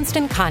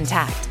 Constant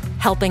Contact,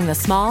 helping the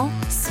small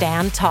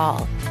stand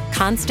tall.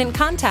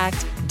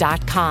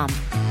 ConstantContact.com.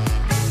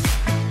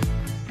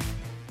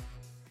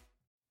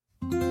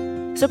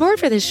 Support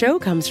for this show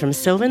comes from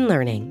Sylvan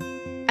Learning.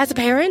 As a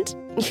parent,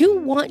 you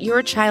want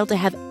your child to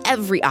have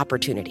every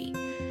opportunity,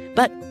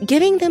 but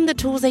giving them the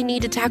tools they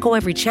need to tackle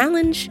every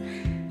challenge,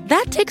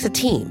 that takes a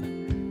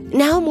team.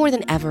 Now more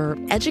than ever,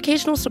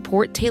 educational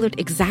support tailored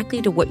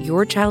exactly to what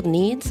your child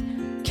needs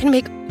can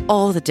make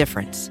all the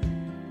difference.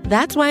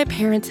 That's why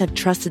parents have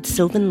trusted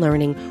Sylvan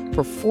Learning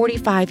for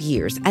 45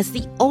 years as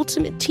the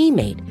ultimate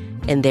teammate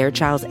in their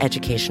child's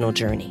educational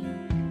journey,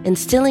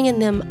 instilling in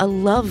them a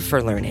love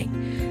for learning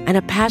and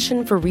a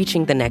passion for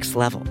reaching the next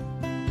level.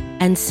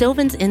 And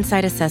Sylvan's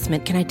Insight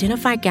Assessment can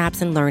identify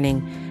gaps in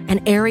learning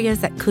and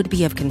areas that could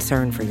be of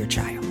concern for your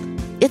child.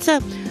 It's a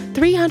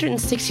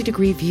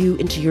 360-degree view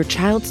into your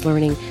child's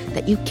learning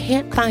that you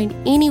can't find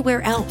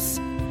anywhere else,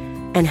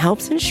 and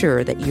helps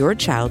ensure that your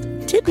child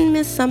didn't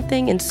miss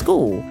something in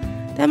school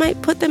that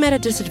might put them at a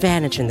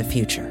disadvantage in the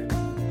future.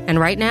 And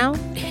right now,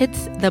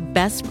 it's the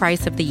best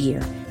price of the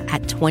year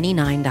at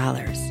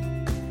 $29.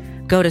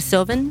 Go to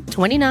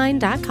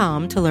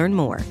sylvan29.com to learn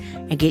more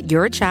and get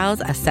your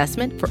child's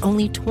assessment for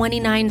only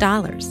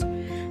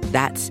 $29.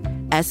 That's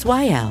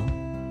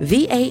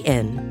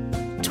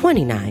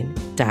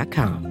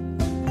SYLVAN29.com.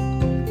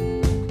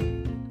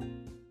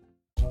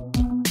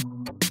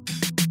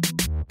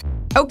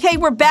 Okay,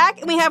 we're back,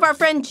 and we have our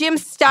friend Jim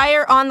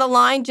Steyer on the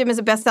line. Jim is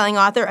a best-selling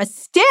author, a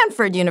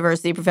Stanford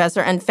University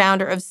professor, and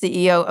founder of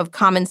CEO of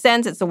Common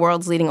Sense. It's the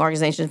world's leading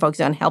organization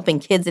focused on helping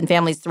kids and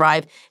families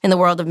thrive in the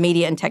world of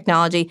media and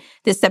technology.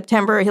 This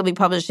September, he'll be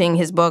publishing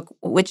his book,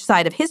 Which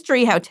Side of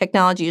History? How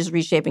Technology is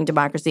Reshaping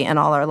Democracy and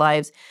All Our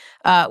Lives.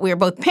 We are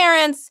both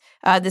parents.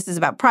 This is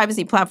about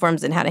privacy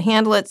platforms and how to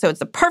handle it. So it's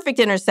the perfect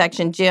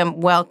intersection.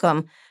 Jim,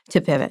 welcome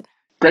to Pivot.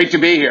 Great to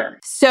be here.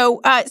 So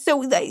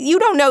you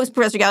don't know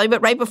Professor Galli,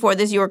 but right before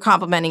this, you were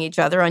complimenting each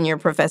other on your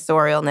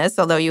professorialness,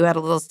 although you had a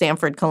little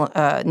Stanford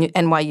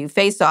NYU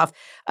face-off.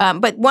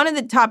 But one of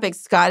the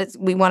topics, Scott,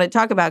 we want to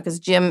talk about, because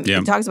Jim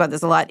talks about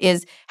this a lot,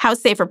 is how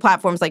safe are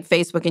platforms like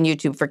Facebook and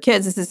YouTube for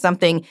kids. This is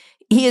something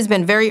he has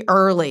been very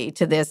early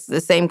to this,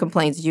 the same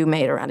complaints you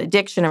made around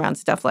addiction, around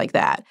stuff like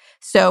that.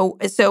 So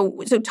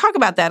talk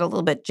about that a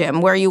little bit,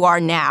 Jim, where you are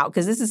now,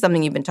 because this is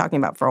something you've been talking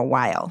about for a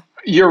while.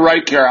 You're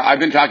right, Kara. I've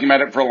been talking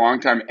about it for a long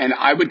time. And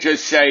I would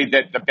just say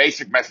that the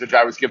basic message I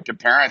always give to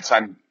parents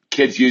on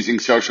kids using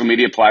social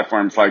media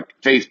platforms like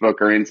Facebook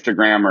or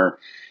Instagram or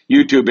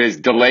YouTube is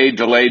delay,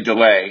 delay,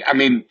 delay. I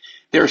mean,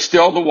 they're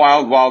still the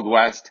wild, wild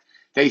west.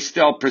 They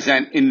still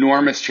present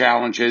enormous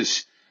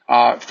challenges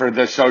for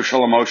the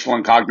social, emotional,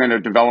 and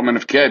cognitive development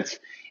of kids.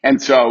 And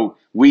so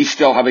we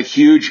still have a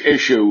huge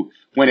issue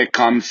when it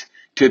comes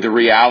to the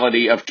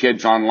reality of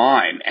kids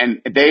online.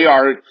 And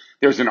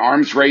there's an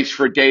arms race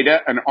for data,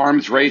 an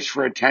arms race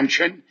for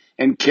attention,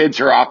 and kids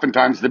are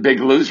oftentimes the big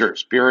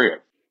losers,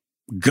 period.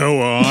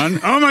 Go on.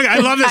 Oh my God, I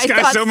love this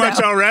guy so much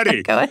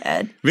already. Go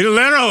ahead. I mean,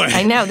 literally.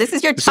 I know. This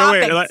is your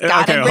topic,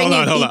 Scott. I'm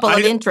bringing people of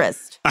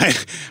interest.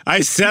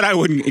 I said I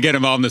wouldn't get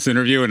involved in this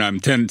interview, and I'm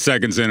 10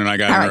 seconds in, and I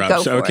got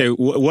interrupted. So,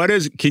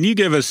 can you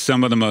give us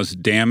some of the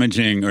most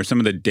damaging or some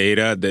of the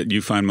data that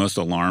you find most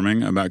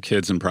alarming about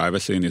kids and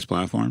privacy in these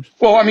platforms?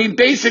 Well, I mean,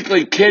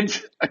 basically,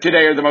 kids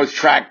today are the most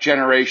tracked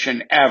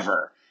generation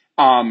ever.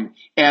 And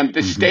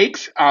the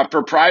stakes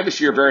for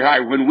privacy are very high.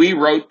 When we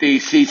wrote the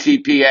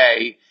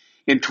CCPA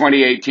in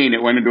 2018,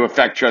 it went into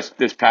effect just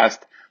this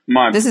past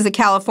month. This is the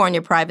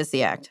California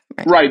Privacy Act.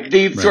 Right.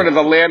 Sort of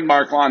a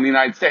landmark law in the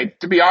United States.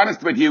 To be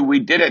honest with you, we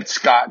did it,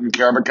 Scott and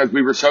Kara, because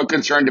we were so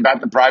concerned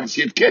about the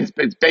privacy of kids.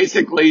 But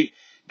basically,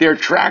 they're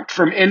tracked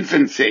from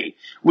infancy.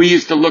 We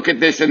used to look at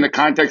this in the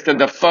context of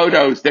the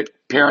photos that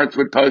parents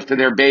would post to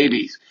their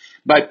babies.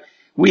 But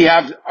we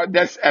have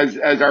this,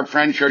 as our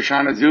friend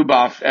Shoshana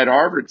Zuboff at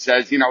Harvard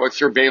says, a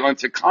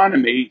surveillance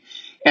economy.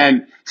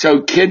 And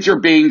so kids are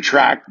being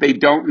tracked. They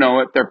don't know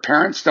it. Their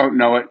parents don't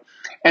know it.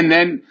 And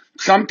then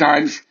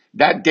sometimes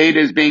that data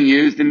is being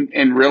used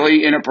in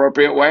really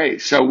inappropriate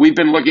ways. So we've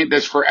been looking at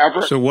this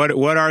forever. So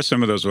what are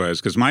some of those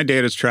ways? Because my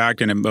data is tracked,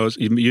 and it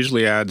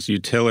usually adds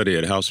utility.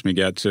 It helps me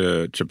get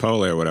to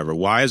Chipotle or whatever.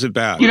 Why is it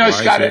bad?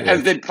 Scott,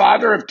 as the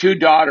father of two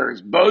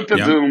daughters, both of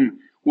whom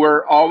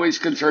were always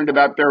concerned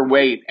about their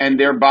weight and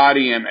their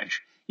body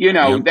image,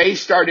 they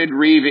started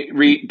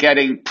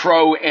getting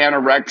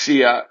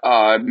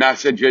pro-anorexia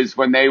messages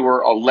when they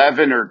were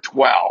 11 or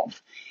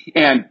 12.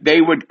 And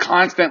they would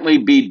constantly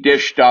be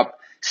dished up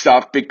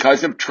stuff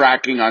because of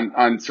tracking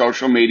on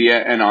social media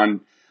and on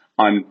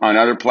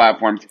other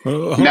platforms.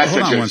 Hold on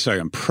 1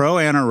 second.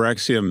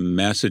 Pro-anorexia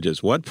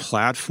messages. What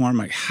platform?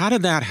 How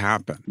did that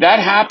happen? That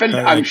happened,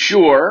 I'm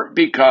sure,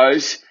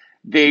 because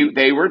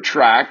they were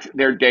tracked.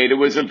 Their data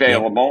was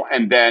available.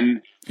 And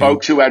then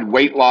folks who had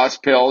weight loss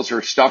pills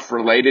or stuff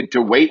related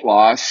to weight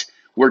loss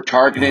were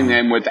targeting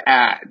them with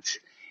ads.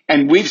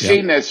 And we've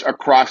seen this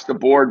across the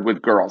board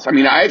with girls. I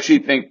mean, I actually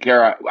think,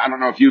 Kara, I don't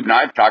know if you and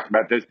I have talked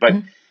about this, but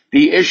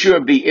the issue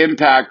of the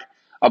impact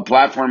of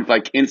platforms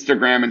like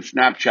Instagram and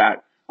Snapchat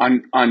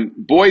on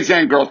boys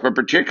and girls, but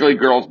particularly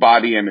girls'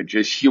 body image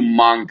is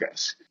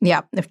humongous.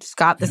 Yeah,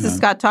 Scott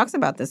talks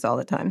about this all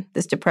the time,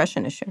 this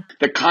depression issue.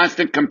 The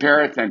constant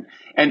comparison.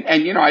 And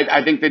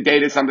I think the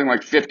data is something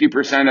like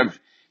 50% of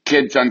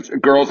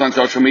girls on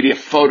social media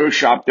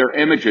Photoshop their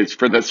images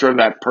for the sort of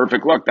that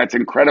perfect look. That's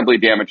incredibly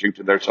damaging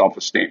to their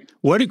self-esteem.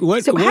 I'm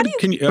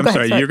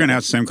sorry, you're going to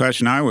ask the same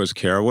question I was,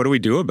 Kara. What do we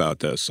do about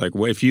this?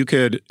 If you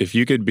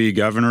could be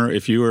governor,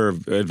 if you were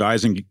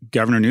advising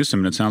Governor Newsom,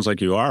 and it sounds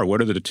like you are, what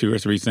are the 2 or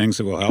 3 things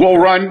that will help?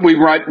 We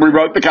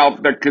wrote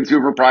the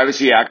Consumer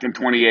Privacy Act in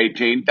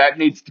 2018. That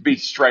needs to be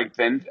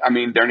strengthened. I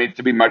mean, there needs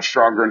to be much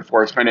stronger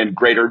enforcement and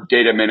greater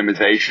data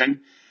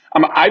minimization.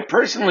 I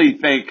personally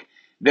think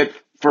that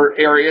for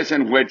areas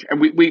in which, and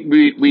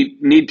we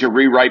need to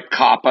rewrite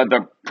COPPA,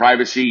 the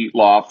privacy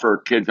law for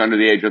kids under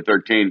the age of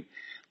 13.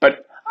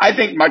 But I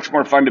think much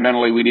more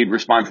fundamentally, we need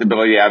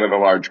responsibility out of the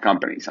large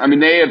companies. I mean,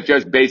 they have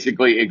just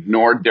basically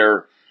ignored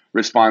their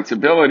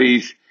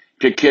responsibilities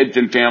to kids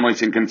and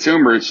families and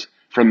consumers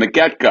from the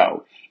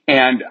get-go.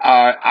 And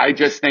I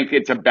just think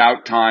it's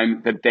about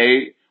time that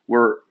they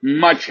were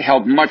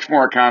held much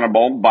more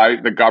accountable by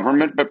the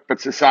government, but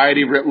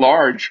society writ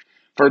large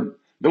for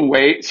the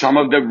way some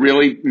of the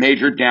really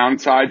major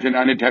downsides and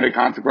unintended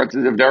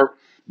consequences of their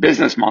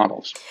business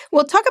models.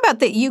 Well, talk about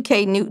the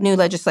UK new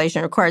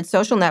legislation required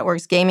social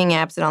networks, gaming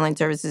apps, and online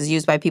services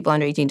used by people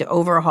under 18 to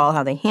overhaul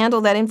how they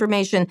handle that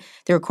information.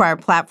 They require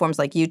platforms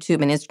like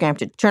YouTube and Instagram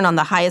to turn on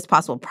the highest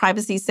possible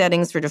privacy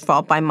settings for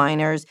default by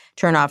minors,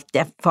 turn off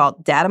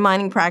default data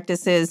mining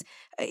practices.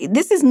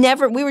 this is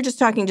never, we were just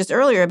talking just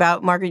earlier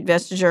about Margaret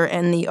Vestager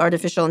and the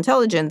artificial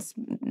intelligence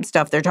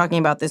stuff they're talking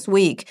about this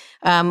week.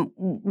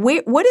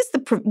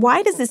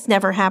 Why does this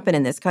never happen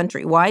in this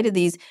country? Why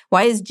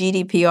is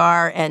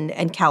GDPR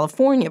and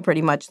California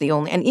pretty much the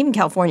only, and even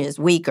California is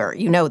weaker.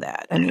 You know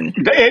that. I mean,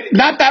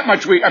 not that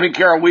much weak. I mean,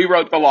 Carol, we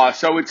wrote the law,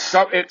 so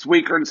it's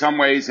weaker in some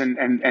ways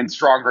and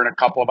stronger in a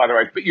couple of other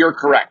ways, but you're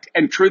correct.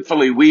 And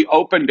truthfully, we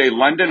opened a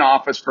London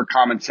office for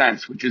common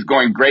sense, which is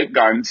going great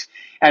guns.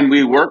 And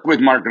we work with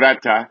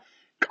Margrethe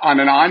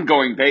on an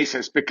ongoing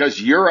basis because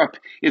Europe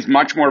is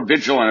much more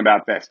vigilant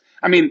about this.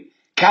 I mean,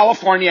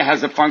 California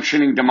has a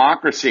functioning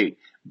democracy.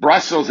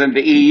 Brussels and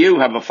the EU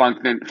have a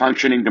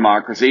functioning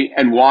democracy,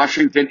 and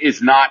Washington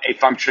is not a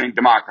functioning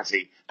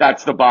democracy.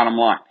 That's the bottom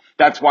line.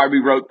 That's why we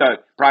wrote the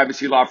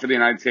privacy law for the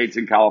United States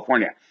and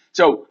California.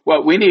 So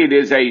what we need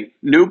is a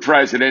new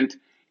president,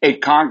 a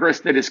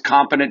Congress that is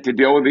competent to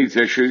deal with these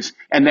issues,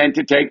 and then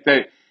to take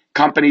the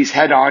companies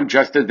head on,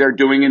 just as they're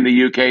doing in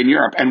the UK and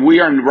Europe. And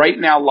we are right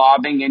now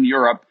lobbying in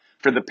Europe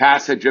for the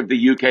passage of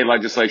the UK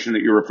legislation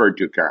that you referred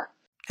to, Kara.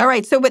 All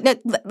right. So,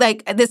 but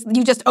like this,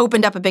 you just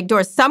opened up a big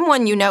door.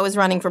 Someone you know is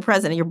running for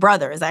president, your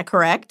brother. Is that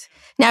correct?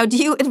 Now, do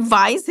you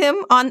advise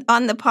him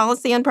on the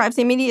policy on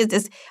privacy and media?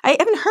 I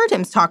haven't heard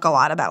him talk a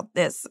lot about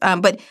this.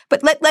 But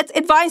let's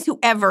advise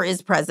whoever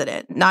is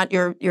president, not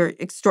your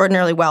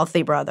extraordinarily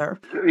wealthy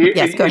brother.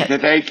 Yes, go ahead.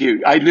 Thank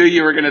you. I knew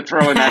you were going to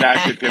throw in that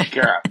adjective,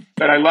 Kara.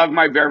 But I love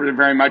my brother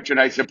very much, and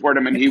I support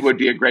him, and he would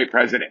be a great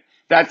president.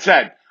 That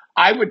said,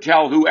 I would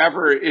tell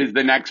whoever is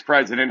the next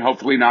president,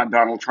 hopefully not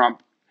Donald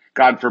Trump,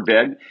 God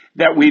forbid,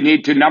 that we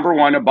need to, number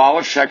one,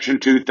 abolish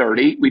Section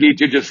 230. We need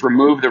to just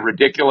remove the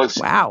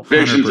ridiculous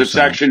visions of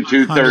Section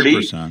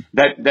 230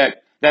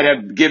 that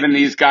have given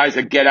these guys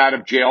a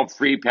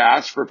get-out-of-jail-free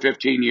pass for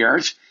 15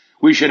 years.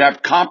 We should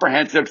have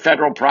comprehensive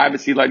federal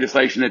privacy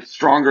legislation that's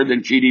stronger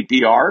than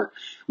GDPR.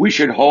 We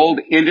should hold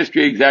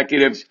industry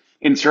executives,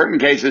 in certain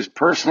cases,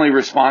 personally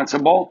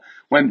responsible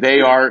when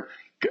they are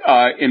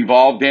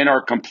involved in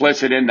or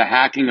complicit in the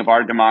hacking of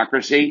our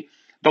democracy.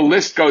 The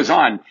list goes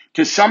on.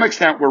 To some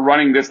extent, we're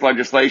running this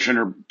legislation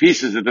or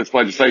pieces of this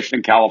legislation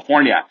in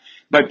California.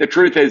 But the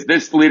truth is,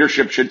 this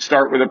leadership should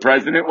start with a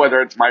president,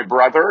 whether it's my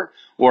brother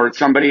or it's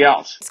somebody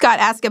else. Scott,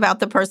 ask about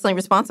the personally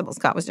responsible.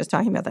 Scott was just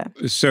talking about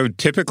that. So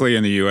typically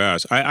in the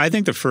U.S., I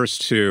think the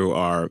first two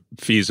are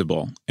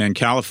feasible. And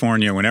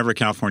California, whenever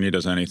California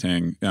does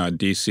anything,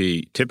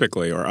 D.C.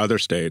 typically, or other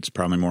states,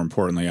 probably more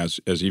importantly,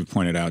 as you've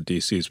pointed out,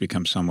 D.C. has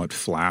become somewhat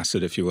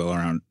flaccid, if you will,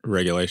 around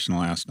regulation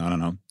the last,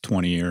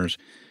 20 years.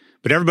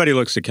 But everybody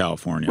looks to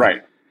California.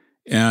 Right.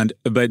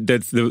 But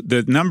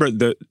the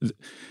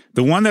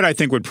one that I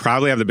think would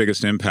probably have the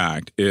biggest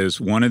impact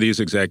is one of these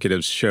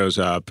executives shows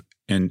up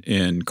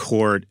in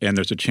court and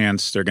there's a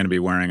chance they're going to be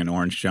wearing an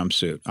orange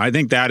jumpsuit. I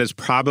think that is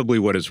probably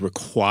what is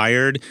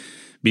required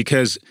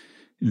because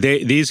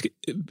these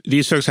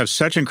folks have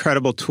such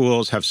incredible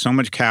tools, have so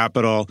much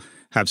capital,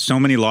 have so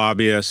many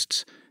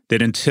lobbyists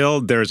that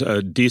until there's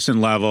a decent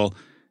level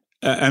 –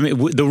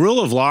 the rule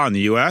of law in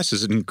the U.S.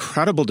 is an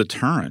incredible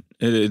deterrent.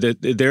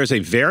 There's a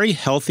very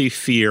healthy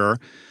fear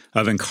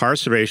of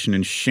incarceration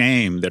and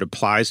shame that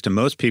applies to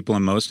most people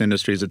in most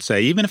industries that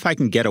say, even if I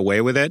can get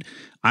away with it,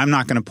 I'm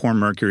not going to pour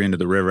mercury into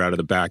the river out of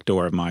the back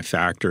door of my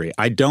factory.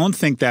 I don't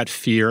think that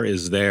fear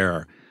is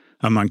there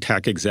among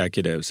tech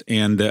executives.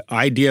 And the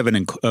idea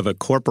of a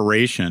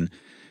corporation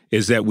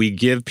is that we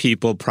give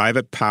people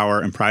private power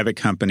and private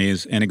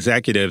companies and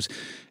executives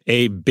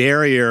a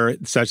barrier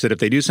such that if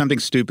they do something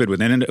stupid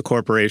within a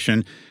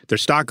corporation, their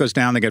stock goes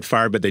down, they get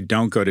fired, but they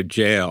don't go to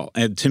jail.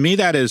 And to me,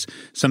 that is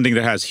something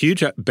that has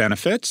huge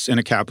benefits in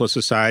a capitalist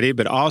society,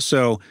 but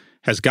also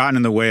has gotten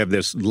in the way of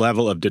this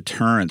level of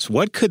deterrence.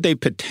 What could they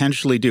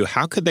potentially do?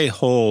 How could they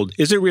hold?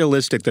 Is it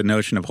realistic, the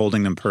notion of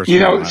holding them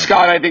personally?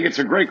 Scott, I think it's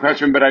a great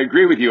question, but I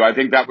agree with you. I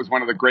think that was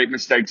one of the great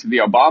mistakes of the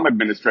Obama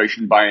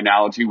administration, by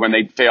analogy, when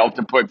they failed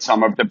to put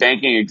some of the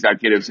banking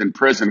executives in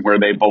prison where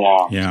they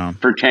belong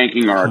for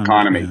tanking our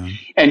economy. Yeah.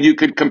 And you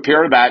could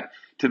compare that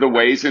to the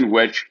ways in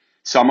which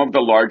some of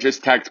the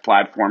largest tech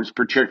platforms,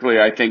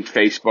 particularly I think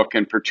Facebook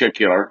in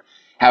particular,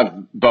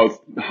 have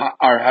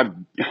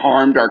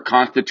harmed our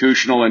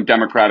constitutional and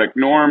democratic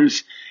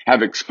norms,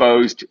 have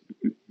exposed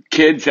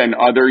kids and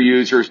other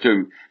users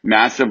to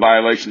massive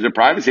violations of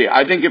privacy.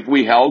 I think if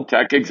we held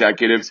tech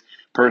executives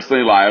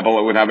personally liable,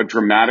 it would have a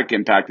dramatic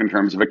impact in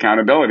terms of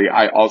accountability.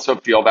 I also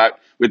feel that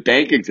with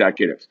bank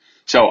executives.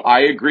 So I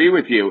agree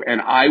with you.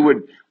 And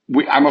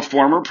I'm a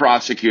former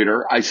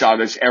prosecutor. I saw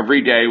this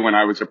every day when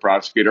I was a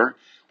prosecutor.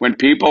 When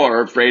people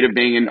are afraid of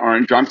being in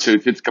orange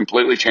jumpsuits, it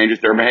completely changes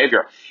their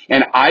behavior.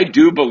 And I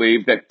do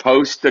believe that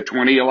post the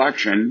 2020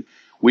 election,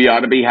 we ought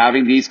to be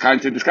having these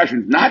kinds of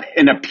discussions, not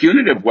in a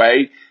punitive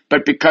way,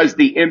 but because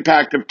the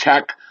impact of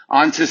tech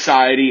on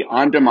society,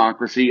 on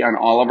democracy, on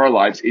all of our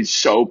lives is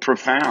so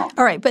profound.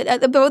 All right.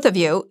 But both of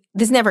you,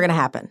 this is never going to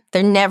happen.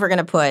 They're never going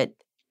to put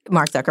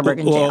Mark Zuckerberg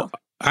in jail.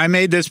 I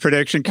made this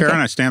prediction, Karen. Okay.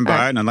 I stand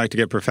by it, and I'd like to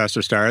get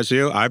Professor Starr's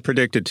view. I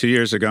predicted 2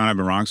 years ago, and I've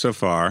been wrong so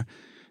far,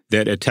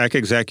 that a tech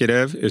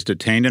executive is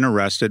detained and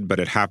arrested, but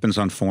it happens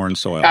on foreign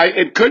soil?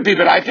 It could be,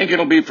 but I think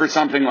it'll be for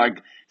something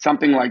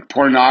like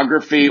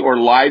pornography or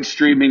live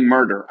streaming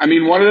murder. I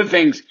mean, one of the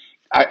things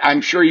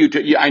I'm sure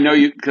I know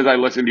you because I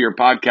listened to your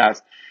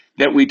podcast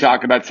that we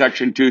talk about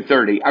Section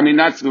 230. I mean,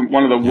 that's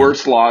one of the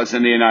worst laws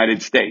in the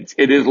United States.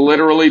 It has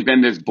literally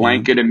been this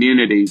blanket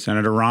immunity.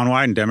 Senator Ron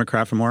Wyden,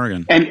 Democrat from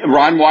Oregon. And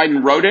Ron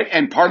Wyden wrote it.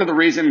 And part of the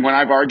reason when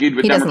I've argued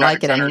with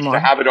Democratic senators to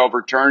have it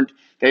overturned,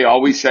 they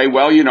always say,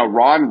 well,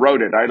 Ron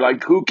wrote it.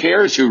 who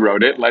cares who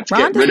wrote it? Let's get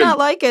rid of it. Ron does not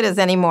like it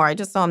anymore. I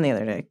just saw him the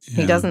other day. Yeah.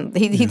 He doesn't,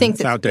 he thinks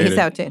it's outdated. He's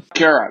outdated.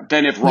 Kara,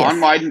 then if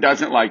Ron Wyden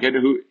doesn't like it,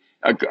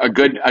 a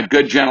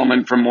good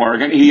gentleman from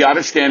Oregon, he ought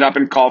to stand up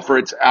and call for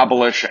its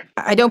abolition.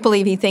 I don't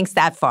believe he thinks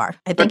that far.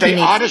 But they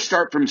ought to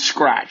start from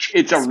scratch.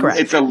 It's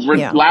a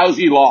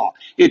lousy law.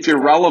 It's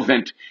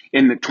irrelevant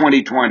in the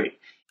 2020.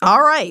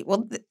 All right.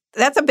 Well,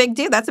 that's a big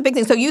deal. That's a big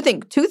thing. So you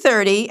think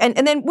 230,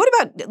 and then what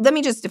about, let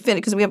me just finish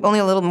because we have only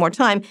a little more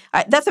time.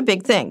 That's a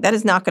big thing. That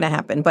is not going to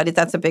happen, but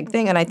that's a big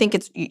thing. And I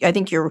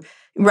think you're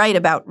right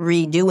about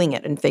redoing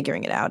it and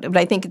figuring it out. But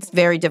I think it's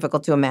very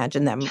difficult to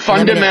imagine them.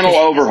 Fundamental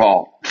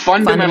overhaul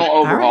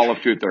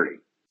of 230.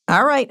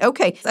 All right.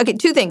 Okay.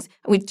 Two things.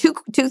 With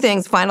two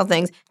things, final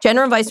things.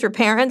 General advice for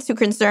parents who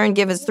concerned,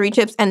 give us 3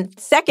 tips. And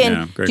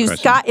second,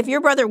 Scott, if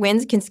your brother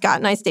wins, can Scott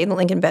and I stay in the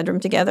Lincoln bedroom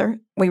together?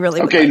 We really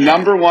would. Okay,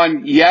 number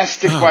one, yes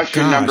to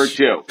question number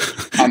 2.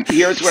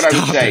 Here's what I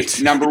would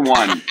say. Number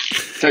 1.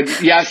 So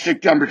yes to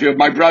number 2.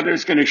 My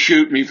brother's going to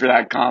shoot me for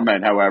that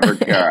comment, however,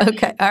 Kara.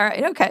 Okay. All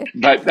right. Okay.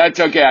 But that's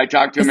okay. I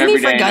talk to him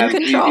every day.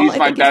 He's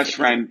my best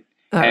friend.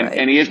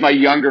 And he is my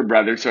younger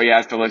brother, so he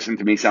has to listen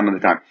to me some of the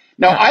time.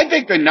 No, I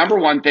think the number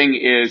one thing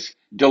is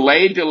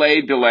delay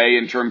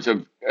in terms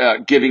of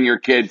giving your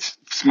kids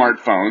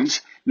smartphones.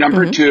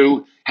 Number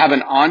 2, have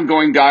an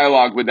ongoing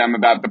dialogue with them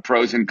about the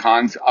pros and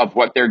cons of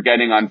what they're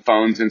getting on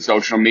phones and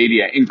social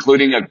media,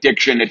 including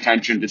addiction,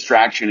 attention,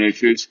 distraction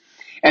issues.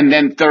 And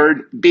then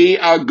third, be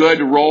a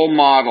good role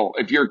model.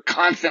 If you're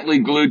constantly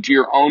glued to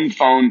your own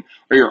phone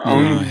or your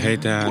own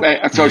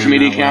social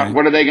media account,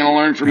 what are they going to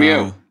learn from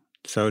you?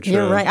 So true.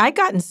 You're right. I've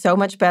gotten so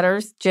much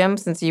better, Jim,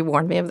 since you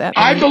warned me of that.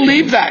 I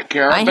believe that,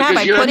 Kara. I have.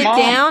 I put it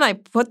down. I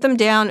put them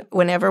down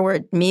whenever we're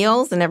at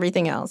meals and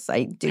everything else.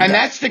 I do. And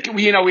that's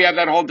we have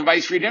that whole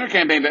device-free dinner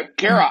campaign. But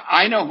Kara,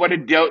 I know what a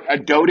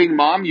doting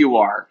mom you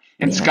are.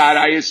 And Scott,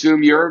 I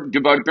assume you're a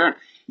devoted parent.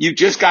 You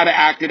just got to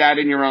act it out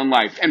in your own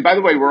life. And by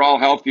the way, we're all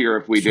healthier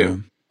if we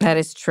do. That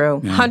is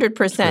true.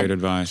 100%. Great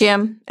advice.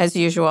 Jim, as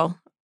usual.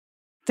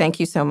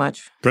 Thank you so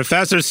much.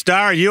 Professor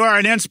Starr, you are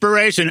an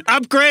inspiration.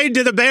 Upgrade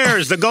to the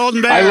Bears, the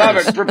Golden Bears. I love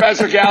it.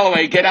 Professor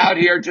Galloway, get out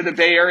here to the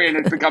Bay Area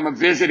and become a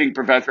visiting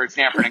professor at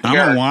Stanford and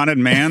I'm a wanted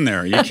man there.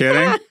 Are you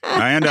kidding?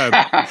 I end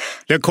up.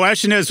 The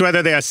question is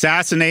whether they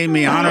assassinate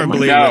me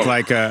honorably with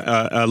like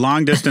a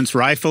long-distance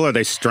rifle or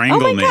they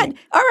strangle me. God.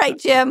 All right,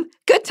 Jim.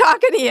 Good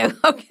talking to you.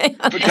 Okay.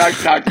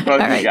 Talk to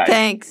both of you guys.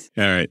 Thanks.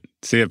 All right.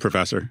 See you,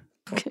 Professor.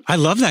 I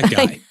love that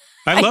guy.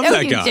 I love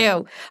that guy. You do.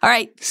 All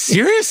right.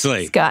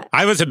 Seriously. Scott.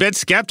 I was a bit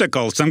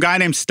skeptical. Some guy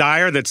named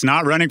Steyer that's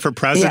not running for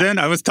president.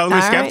 I was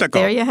totally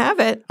skeptical. There you have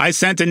it. I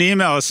sent an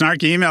email, a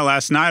snarky email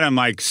last night. I'm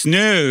like,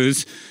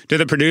 snooze to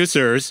the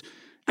producers.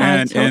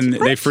 And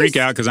they freak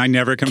out because I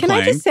never complain.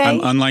 Can I just say,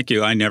 I'm unlike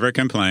you. I never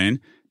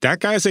complain. That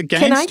guy's a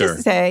gangster. Can I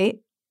just say,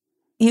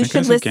 you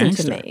should listen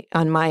to me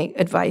on my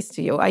advice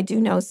to you. I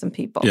do know some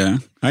people. Yeah,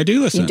 I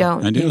do listen. You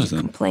don't. I do listen.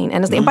 Complain.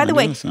 And by the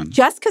way,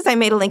 just because I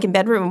made a Lincoln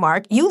bedroom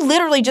remark, you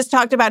literally just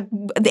talked about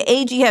the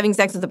AG having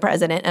sex with the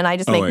president, and I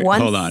just make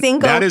one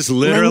single that is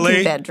literally,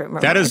 Lincoln bedroom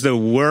remark. That is the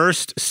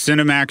worst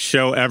Cinemax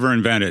show ever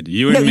invented.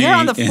 You and me. You're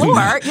on the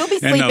floor. You'll be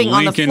sleeping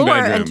on the floor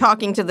and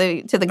talking to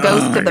the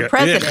ghost of the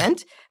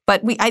president.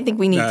 But I think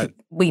we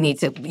need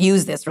to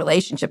use this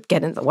relationship,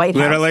 get into the White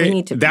House.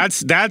 Literally,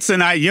 that's the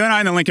night. You and I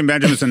in the Lincoln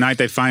bedroom is the night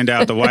they find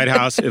out the White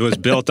House, it was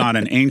built on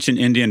an ancient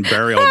Indian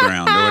burial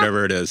ground or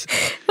whatever it is.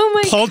 Oh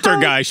my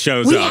Poltergeist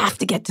shows up. We have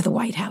to get to the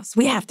White House.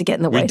 We have to get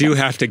in the White House. We do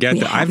have to get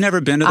there. I've never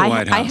been to the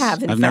White House. I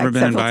have, I've never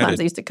been invited. Times.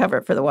 I used to cover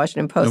it for the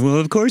Washington Post. Well,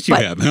 of course you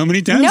have. How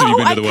many times have you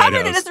been to the White House? No, I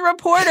covered it as a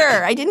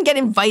reporter. I didn't get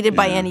invited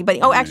by anybody.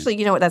 Oh, actually,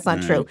 you know what? That's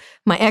not true.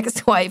 My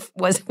ex-wife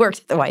worked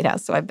at the White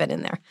House, so I've been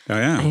in there. Oh,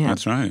 yeah.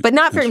 That's right. But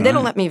not very. They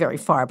don't let me very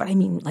far. But I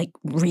mean, like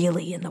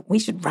really, we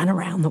should run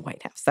around the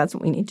White House. That's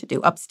what we need to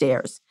do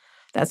upstairs.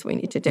 That's what we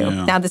need to do.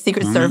 Yeah. Now the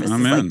Secret Service is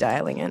like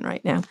dialing in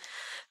right now.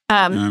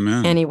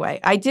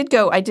 Anyway, I did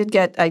get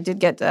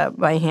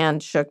my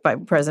hand shook by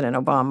President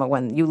Obama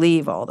when you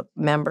leave. All the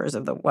members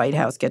of the White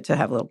House get to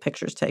have little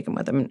pictures taken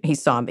with him. He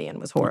saw me and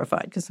was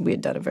horrified because we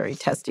had done a very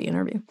testy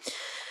interview.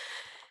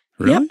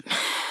 Really? Yep,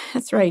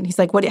 that's right. He's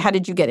like, how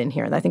did you get in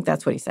here? And I think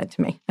that's what he said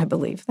to me. I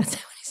believe that's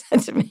what he said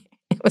to me.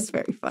 It was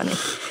very funny.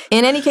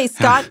 In any case,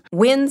 Scott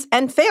wins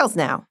and fails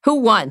now. Who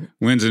won?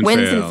 Wins and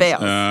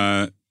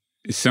fails.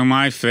 So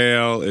my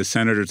fail is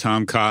Senator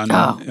Tom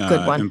Cotton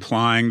good one.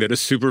 implying that a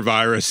super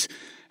virus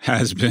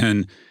has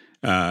been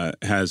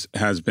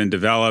has been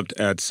developed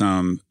at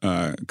some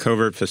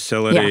covert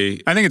facility.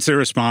 Yeah. I think it's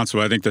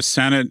irresponsible. I think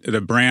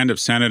the brand of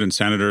Senate and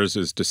senators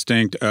is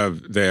distinct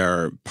of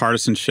their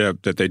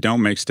partisanship, that they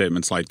don't make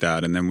statements like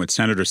that. And then when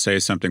senators say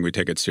something, we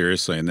take it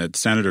seriously. And that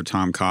Senator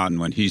Tom Cotton,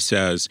 when he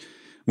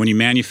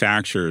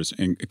manufactures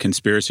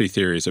conspiracy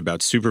theories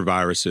about super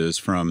viruses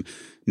from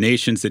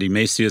nations that he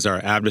may see as our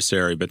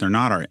adversary, but they're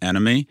not our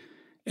enemy,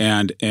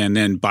 and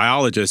then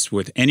biologists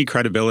with any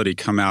credibility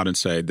come out and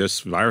say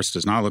this virus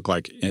does not look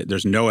like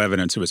there's no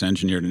evidence it was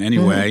engineered in any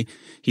way.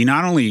 He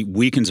not only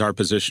weakens our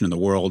position in the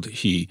world,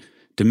 he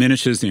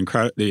diminishes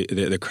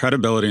the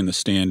credibility and the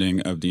standing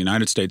of the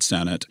United States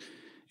Senate.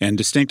 And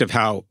distinct of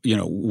how,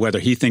 whether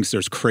he thinks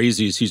there's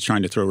crazies he's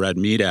trying to throw red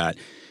meat at,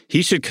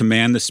 he should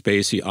command the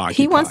space he occupies.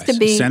 He wants to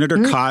be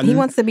Senator Cotton. He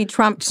wants to be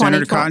Trump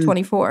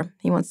 2024.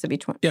 He wants to be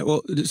Trump. Yeah,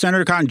 well,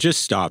 Senator Cotton,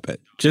 just stop it.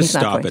 Just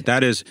stop it.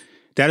 That is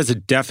a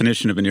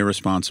definition of an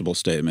irresponsible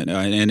statement,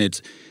 and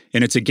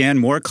it's again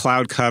more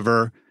cloud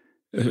cover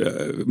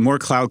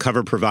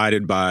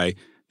provided by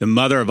the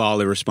mother of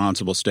all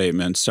irresponsible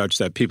statements, such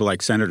that people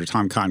like Senator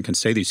Tom Cotton can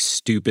say these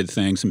stupid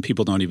things and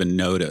people don't even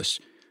notice.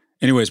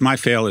 Anyways, my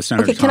fail is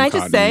Senator Tom Cotton. Can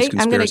I just say,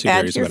 I'm going to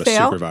add to your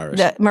fail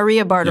that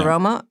Maria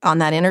Bartiromo on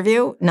that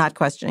interview, not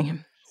questioning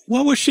him.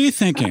 What was she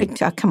thinking?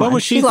 Come on. What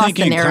was she lost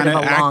thinking? The narrative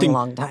kind of a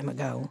long time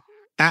ago.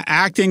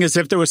 Acting as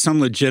if there was some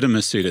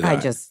legitimacy to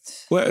that.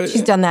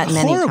 She's done that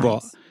many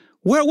times.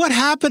 What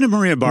happened to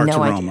Maria Bartiromo?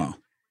 No idea.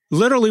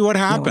 Literally, what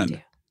happened? No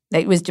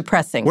idea. It was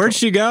depressing. Where'd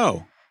she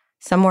go?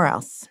 Somewhere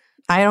else.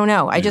 I don't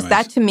know.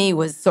 That to me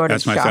was sort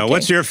of shocking. That's my fail.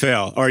 What's your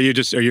fail? Or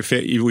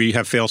we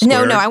have fail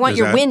squared? No, I want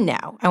your win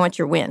now. I want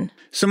your win.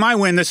 So my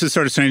win, this is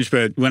sort of strange,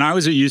 but when I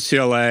was at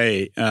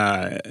UCLA,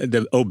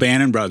 the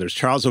O'Bannon brothers,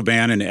 Charles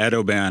O'Bannon and Ed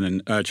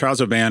O'Bannon,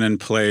 Charles O'Bannon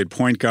played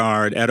point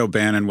guard, Ed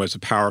O'Bannon was a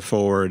power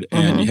forward,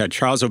 and you had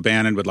Charles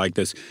O'Bannon with like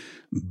this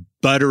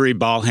buttery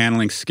ball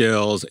handling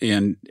skills,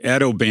 and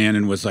Ed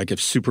O'Bannon was like if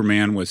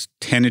Superman was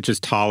 10 inches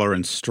taller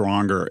and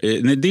stronger.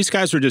 And these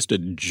guys were just a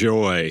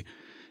joy.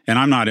 And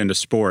I'm not into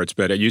sports,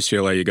 but at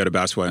UCLA, you go to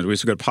basketball. And we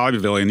used to go to Pauley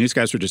Pavilion. These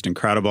guys were just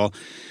incredible.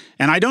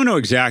 And I don't know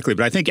exactly,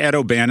 but I think Ed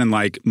O'Bannon,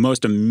 like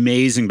most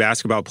amazing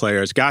basketball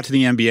players, got to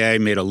the NBA,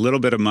 made a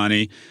little bit of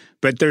money.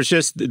 But there's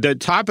just the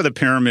top of the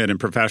pyramid in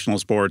professional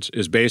sports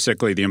is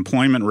basically the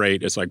employment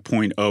rate is like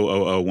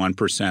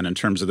 0.0001% in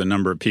terms of the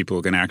number of people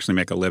who can actually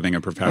make a living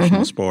in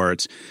professional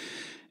sports.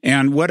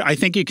 And what I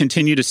think you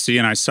continue to see,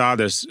 and I saw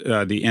this,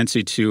 the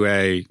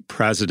NC2A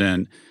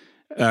president,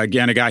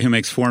 again, a guy who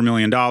makes $4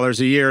 million a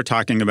year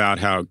talking about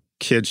how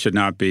kids should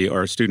not be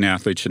or student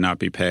athletes should not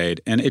be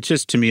paid. And it's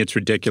just, to me, it's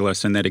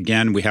ridiculous. And that,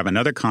 again, we have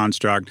another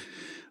construct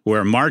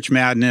where March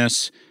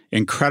Madness,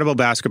 incredible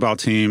basketball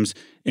teams,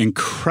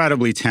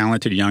 incredibly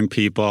talented young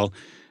people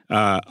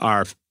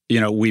are,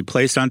 we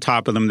place on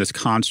top of them this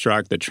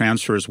construct that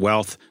transfers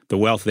wealth, the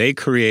wealth they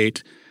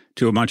create,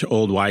 to a bunch of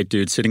old white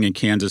dudes sitting in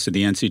Kansas at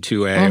the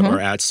NC2A or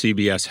at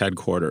CBS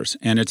headquarters.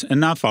 And it's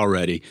enough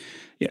already.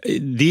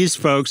 These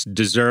folks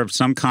deserve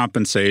some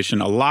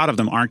compensation. A lot of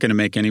them aren't going to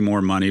make any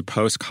more money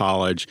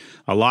post-college.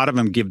 A lot of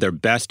them give their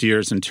best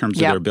years in terms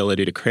of their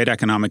ability to create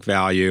economic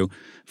value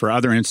for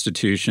other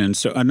institutions.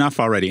 So enough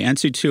already.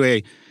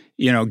 NC2A,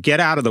 get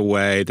out of the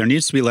way. There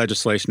needs to be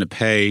legislation to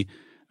pay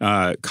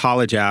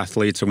college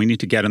athletes, so we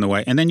need to get in the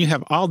way. And then you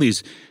have all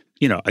these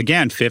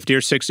again, 50 or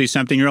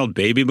 60-something-year-old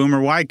baby boomer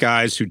white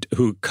guys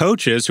who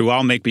coaches who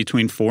all make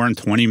between $4 and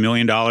 $20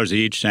 million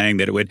each, saying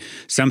that it would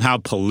somehow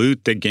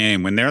pollute the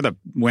game when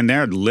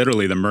they're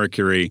literally the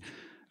mercury.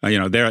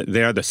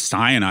 They're the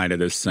cyanide of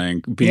this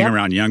thing, being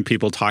around young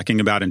people talking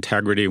about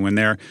integrity when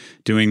they're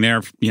doing their,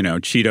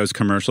 Cheetos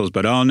commercials.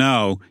 But, oh,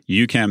 no,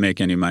 you can't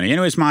make any money.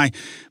 Anyways, my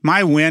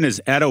win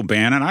is Ed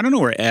O'Bannon. I don't know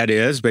where Ed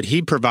is, but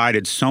he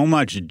provided so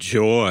much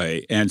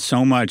joy and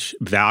so much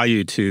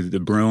value to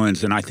the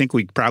Bruins. And I think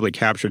we probably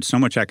captured so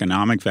much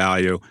economic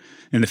value.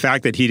 And the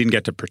fact that he didn't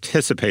get to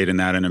participate in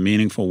that in a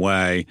meaningful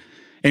way.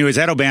 Anyways,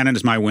 Ed O'Bannon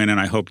is my win, and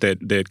I hope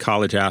that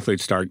college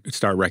athletes start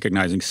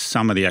recognizing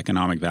some of the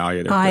economic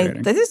value they're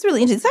creating. This is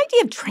really interesting. This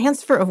idea of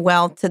transfer of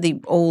wealth to the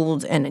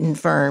old and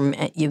infirm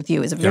at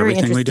UVU is a very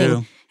Everything interesting.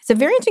 We do. It's a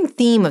very interesting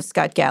theme of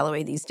Scott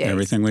Galloway these days.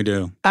 Everything we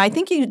do. I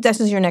think this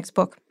is your next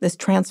book. This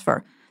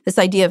transfer. This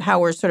idea of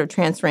how we're sort of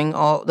transferring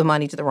all the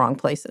money to the wrong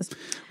places.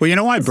 Well, you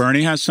know why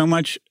Bernie has so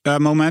much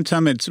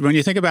momentum? It's when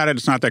you think about it,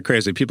 it's not that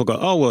crazy. People go,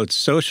 oh, well, it's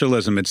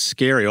socialism. It's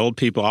scary. Old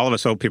people, all of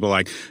us old people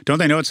don't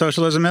they know what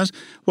socialism is?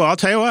 Well, I'll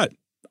tell you what.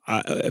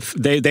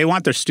 They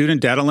want their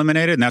student debt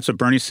eliminated, and that's what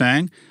Bernie's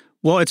saying.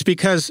 Well, it's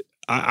because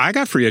I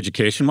got free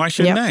education. Why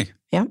shouldn't they?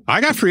 Yeah.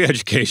 I got free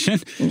education.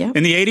 Yeah.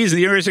 In the 80s, in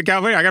the University of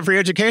California, I got free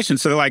education.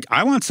 So they're like,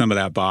 I want some of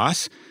that,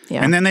 boss.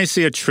 Yeah. And then they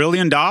see $1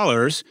 trillion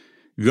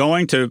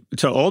going to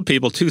old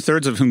people,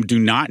 2/3 of whom do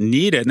not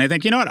need it. And they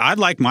think, you know what? I'd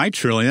like my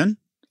trillion.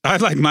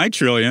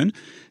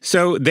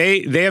 So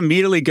they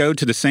immediately go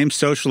to the same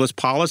socialist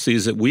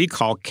policies that we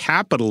call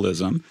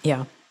capitalism.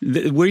 Yeah.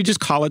 We just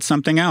call it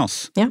something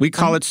else. Yeah. We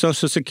call it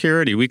Social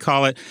Security. We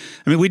call it,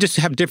 we just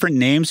have different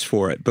names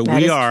for it. But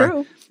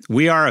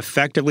We are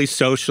effectively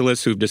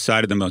socialists who've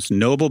decided the most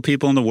noble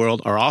people in the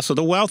world are also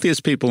the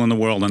wealthiest people in the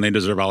world, and they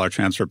deserve all our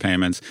transfer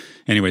payments.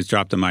 Anyways,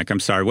 drop the mic. I'm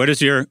sorry. What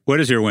is your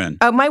win?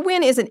 My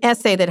win is an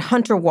essay that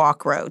Hunter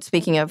Walk wrote,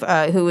 speaking of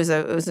who was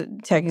a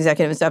tech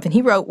executive and stuff. And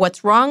he wrote,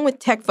 "What's wrong with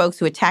tech folks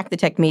who attack the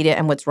tech media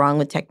and what's wrong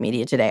with tech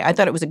media today?" I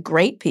thought it was a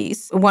great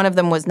piece. One of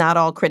them was, "Not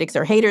all critics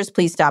are haters.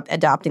 Please stop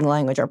adopting the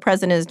language our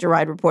president has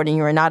deride reporting.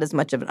 You are not as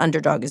much of an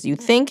underdog as you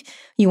think.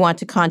 You want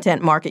to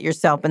content market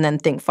yourself and then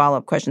think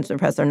follow-up questions from the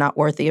press are not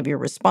worthy of your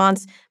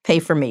response. Pay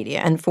for media."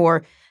 And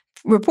for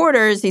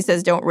reporters, he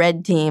says, "Don't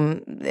red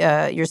team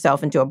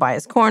yourself into a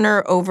biased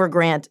corner,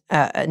 over-grant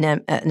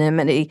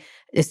anonymity,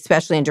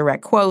 especially in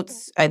direct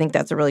quotes." I think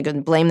that's a really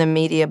good, blame the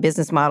media,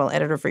 business model,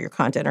 editor for your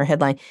content or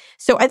headline.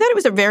 So I thought it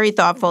was a very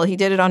thoughtful, he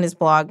did it on his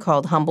blog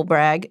called Humble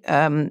Brag,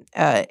 and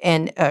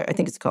I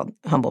think it's called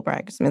Humble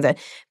Brag, something like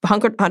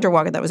that. Hunter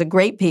Walker, that was a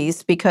great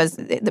piece because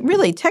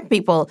really tech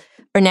people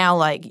are now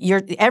like,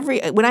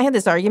 when I had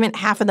this argument,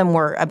 half of them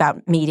were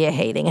about media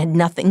hating and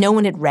nothing, no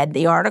one had read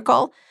the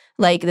article.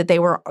 Like that they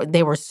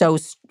were so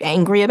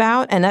angry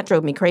about, and that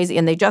drove me crazy.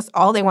 And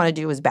all they want to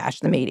do is bash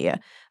the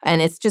media,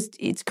 and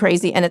it's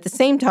crazy. And at the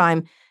same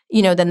time,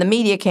 then the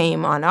media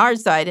came on our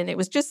side, and it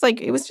was just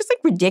like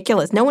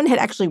ridiculous. No one had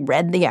actually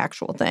read the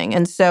actual thing,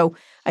 and so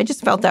I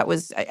just felt that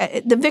was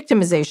the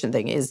victimization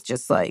thing is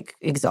just like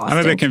exhausting.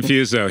 I'm a bit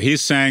confused though.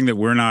 He's saying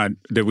that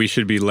that we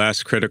should be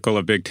less critical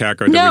of big tech,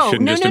 or that we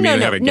shouldn't just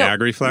immediately have a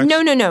gag reflex.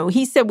 No.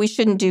 He said we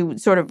shouldn't do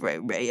sort of.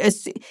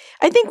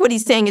 I think what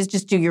he's saying is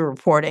just do your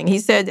reporting. He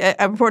said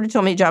a reporter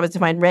told me a job is to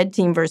find red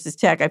team versus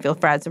tech. I feel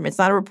frazzled. It's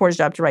not a reporter's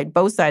job to write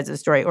both sides of the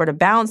story or to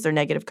balance their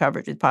negative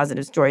coverage with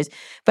positive stories.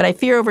 But I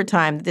fear over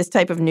time that this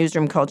type of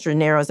newsroom culture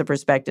narrows the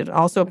perspective. It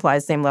also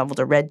applies the same level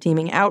to red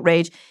teaming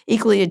outrage,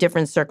 equally to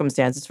different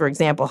circumstances. For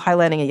example,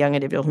 highlighting a young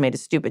individual who made a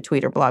stupid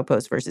tweet or blog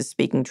post versus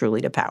speaking truly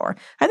to power.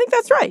 I think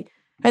that's right.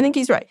 I think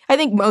he's right. I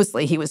think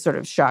mostly he was sort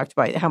of shocked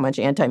by how much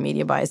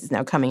anti-media bias is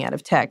now coming out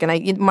of tech.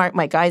 And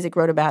Mike Isaac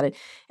wrote about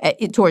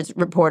it towards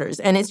reporters.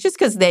 And it's just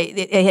because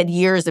they had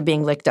years of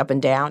being licked up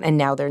and down, and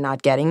now they're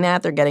not getting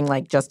that. They're getting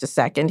like just a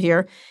second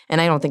here. And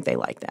I don't think they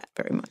like that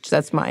very much.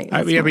 That's my...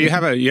 but you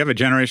have a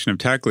generation of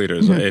tech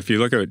leaders. Mm-hmm. If you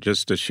look at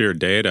just the sheer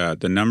data,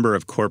 the number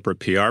of corporate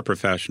PR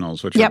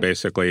professionals, which are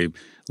basically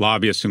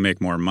lobbyists who make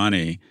more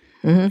money,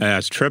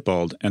 has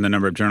tripled, and the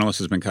number of journalists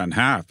has been cut in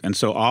half. And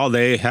so all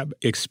they have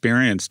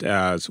experienced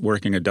as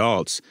working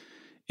adults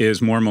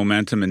is more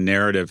momentum and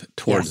narrative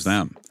towards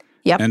them.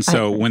 Yep. And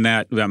so when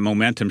that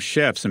momentum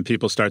shifts and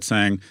people start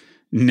saying,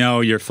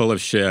 no, you're full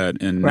of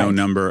shit, and no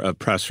number of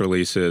press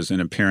releases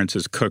and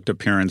appearances, cooked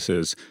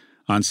appearances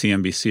on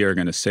CNBC are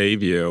going to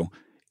save you,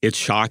 it's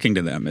shocking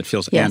to them. It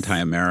feels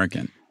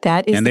anti-American.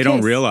 That is and they the don't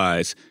case.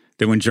 realize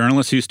that when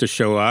journalists used to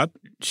show up,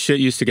 shit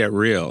used to get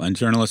real, and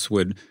journalists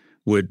would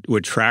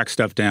track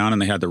stuff down,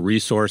 and they had the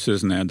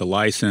resources and they had the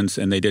license,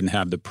 and they didn't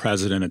have the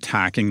president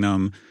attacking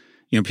them.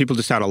 People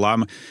just had a lot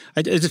of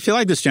I just feel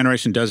like this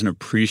generation doesn't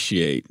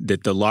appreciate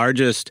that the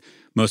largest,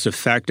 most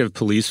effective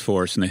police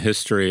force in the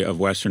history of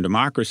Western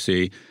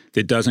democracy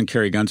that doesn't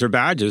carry guns or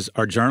badges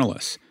are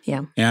journalists.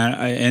 Yeah.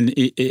 And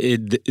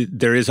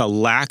there is a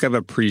lack of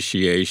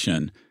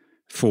appreciation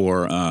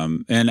for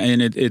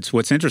it's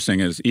what's interesting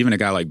is even a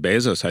guy like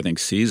Bezos, I think,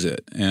 sees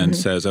it and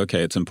says,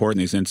 okay, it's important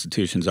these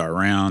institutions are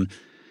around.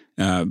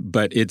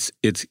 But it's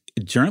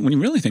when you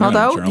really think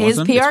about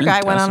journalism, his PR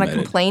guy went on a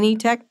complainy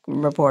tech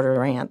reporter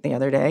rant the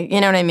other day. You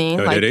know what I mean?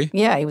 Oh, did he?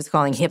 Yeah, he was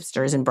calling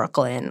hipsters in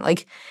Brooklyn.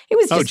 Like it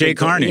was just Jay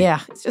Carney.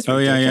 Yeah, it's just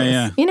ridiculous.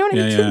 Yeah. You know what I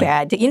mean? Too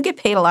bad. You get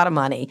paid a lot of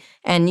money,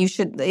 and you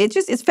should.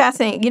 It's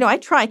fascinating. I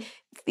try.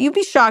 You'd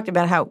be shocked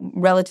about how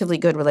relatively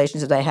good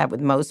relationships I have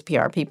with most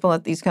PR people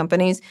at these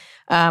companies.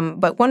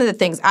 But one of the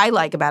things I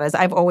like about it is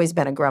I've always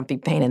been a grumpy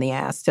pain in the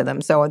ass to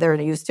them, so they're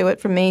used to it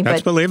from me.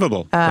 That's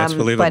believable. That's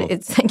believable.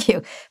 But thank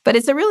you. But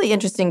it's a really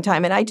interesting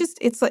time, and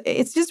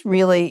it's just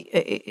really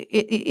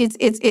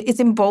it's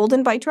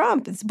emboldened by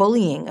Trump. It's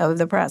bullying of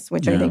the press,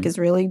 which I think is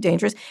really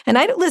dangerous. And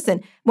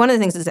listen. One of the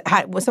things is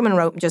when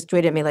someone just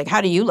tweeted at me like,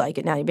 "How do you like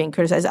it now? You're being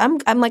criticized."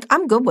 I'm like,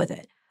 I'm good with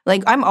it.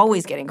 Like, I'm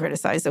always getting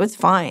criticized, so it's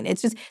fine.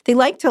 It's just, they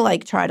like to,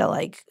 try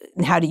to,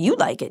 how do you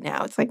like it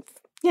now? It's like,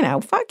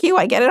 fuck you.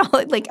 I get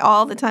it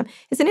all the time.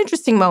 It's an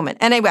interesting moment.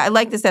 Anyway, I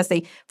like this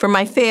essay. For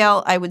my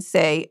fail, I would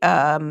say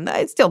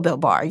it's still Bill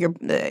Barr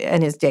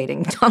and his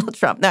dating Donald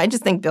Trump. No, I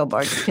just think Bill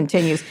Barr just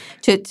continues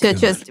to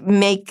just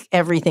make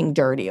everything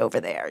dirty over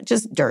there.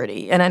 Just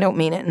dirty. And I don't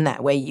mean it in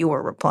that way you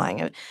were replying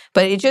it.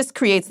 But it just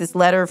creates this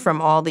letter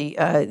from all the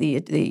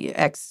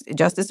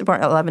ex-Justice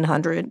Department,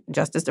 1,100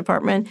 Justice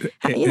Department.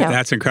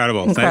 That's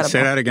incredible.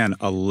 Say that again.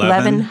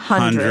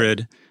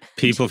 1,100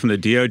 people from the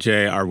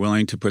DOJ are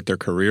willing to put their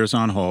careers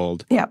on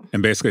hold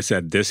and basically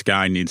said, this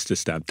guy needs to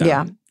step down.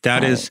 Yeah.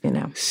 That is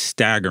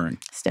staggering.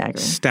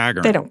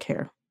 Staggering. They don't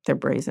care. They're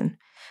brazen.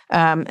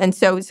 And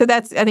so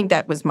that's, I think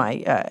that was my,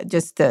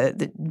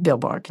 the Bill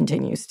Barr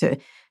continues to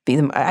be,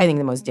 I think,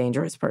 the most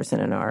dangerous person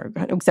in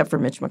except for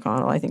Mitch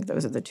McConnell. I think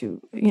those are the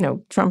two.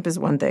 Trump is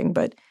one thing,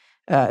 but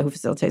who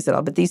facilitates it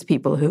all, but these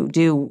people who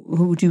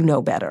do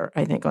know better,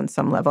 I think, on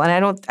some level.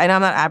 And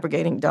I'm not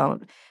abrogating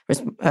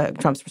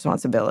Trump's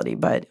responsibility,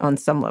 but on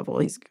some level,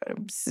 he's got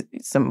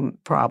some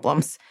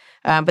problems.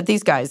 But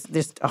these guys,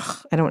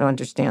 I don't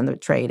understand the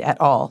trade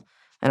at all.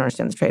 I don't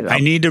understand the trade at all. I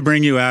need to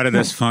bring you out of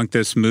this funk,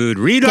 this mood.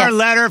 Read our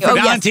letter for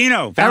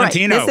Valentino. Yes.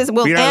 Valentino. All right.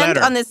 We'll end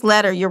on this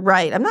letter. You're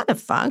right. I'm not in a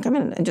funk. I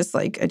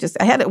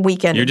had a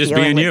weekend You're of just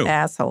dealing being with you.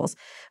 assholes.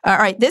 All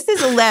right. This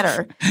is a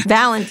letter,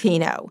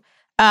 Valentino.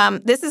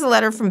 This is a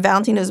letter from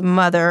Valentino's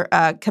mother,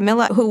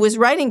 Camilla, who was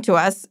writing to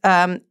us.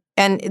 And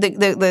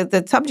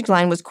the subject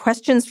line was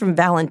questions from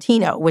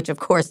Valentino, which, of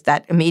course,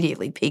 that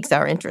immediately piques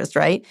our interest,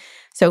 right?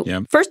 So,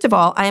 First of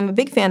all, I am a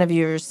big fan of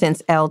yours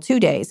since L2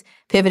 days.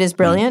 Pivot is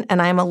brilliant,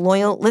 and I am a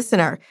loyal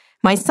listener.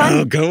 My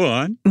son, go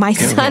on. My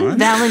son,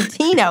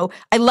 Valentino,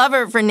 I love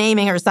her for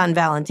naming her son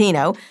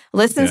Valentino,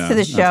 listens to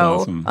the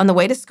show on the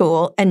way to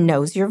school and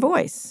knows your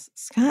voice.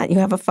 Scott, you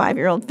have a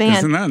 5-year-old fan.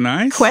 Isn't that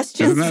nice?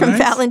 Questions from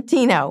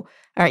Valentino.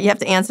 All right, you have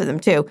to answer them,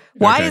 too.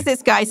 Why is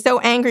this guy so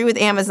angry with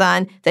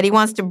Amazon that he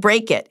wants to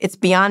break it? It's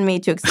beyond me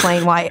to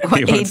explain what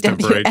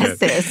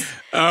AWS is.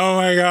 Oh,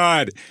 my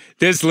God.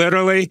 This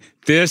literally,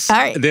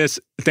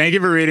 thank you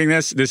for reading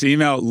this. This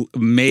email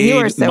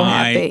made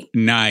my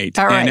night.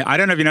 All right. And I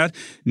don't know if you know,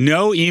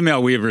 no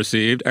email we have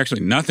received,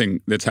 actually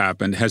nothing that's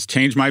happened, has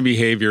changed my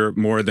behavior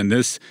more than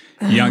this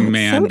young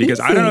man.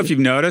 Because I don't know if you've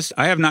noticed,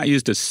 I have not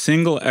used a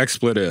single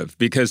expletive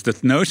because the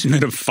notion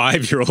that a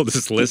 5-year-old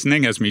is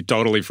listening has me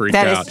totally freaked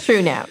out. That is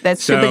true now.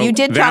 That's true. But you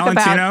did talk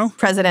about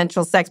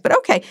presidential sex. But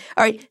okay.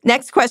 All right.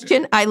 Next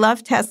question. I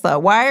love Tesla.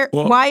 Why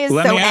is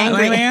so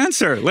angry?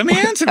 Let me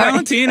answer,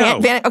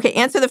 Valentino. Okay,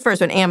 answer the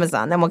first one,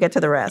 Amazon. Then we'll get to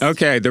the rest.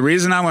 Okay, the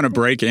reason I want to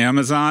break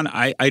Amazon,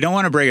 I don't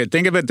want to break it.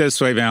 Think of it this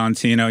way,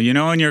 Valentino. You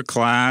know, in your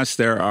class,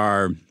 there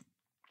are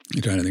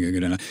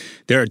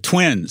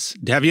twins.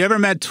 Have you ever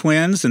met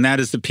twins? And that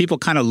is the people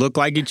kind of look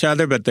like each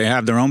other, but they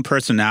have their own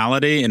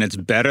personality, and it's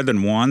better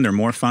than one. They're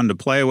more fun to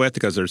play with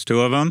because there's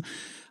two of them.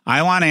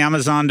 I want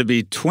Amazon to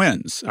be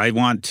twins. I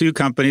want two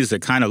companies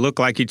that kind of look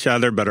like each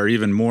other, but are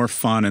even more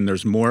fun, and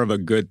there's more of a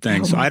good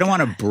thing. So I don't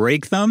want to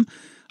break them.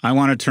 I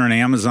want to turn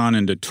Amazon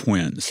into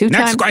twins.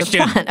 Next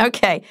question.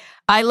 Okay.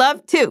 I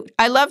love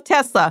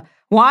Tesla.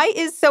 Why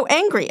is so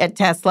angry at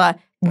Tesla?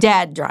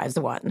 Dad drives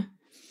one.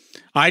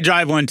 I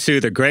drive one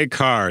too. They're great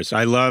cars.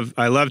 I love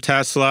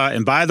Tesla.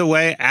 And by the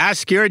way,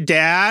 ask your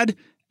dad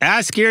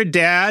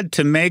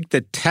to make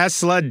the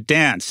Tesla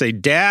dance. Say,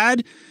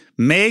 Dad,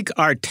 make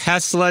our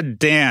Tesla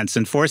dance,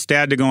 and force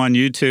Dad to go on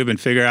YouTube and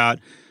figure out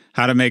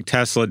how to make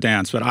Tesla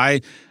dance. But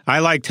I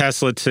like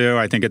Tesla too.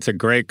 I think it's a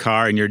great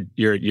car, and your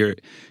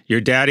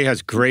daddy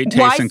has great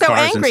taste in cars.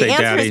 Why so angry?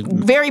 Answer this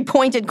very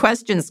pointed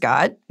question,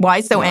 Scott. Why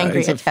so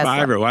angry at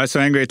Tesla? Why so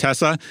angry at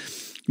Tesla?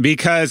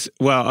 Because,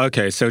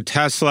 so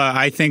Tesla,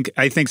 I think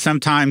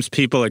sometimes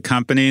people at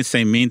companies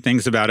say mean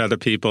things about other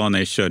people, and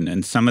they shouldn't.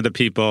 And some of the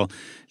people,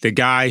 the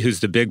guy who's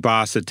the big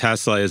boss at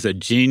Tesla is a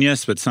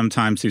genius, but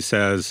sometimes he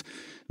says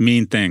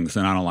mean things,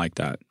 and I don't like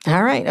that.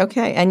 All right,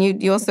 okay. And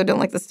you also don't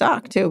like the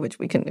stock, too, which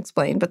we can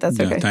explain, but that's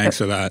okay. Thanks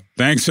for that.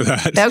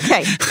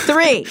 Okay.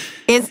 3,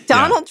 is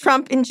Donald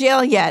Trump in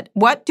jail yet?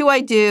 What do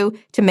I do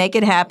to make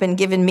it happen,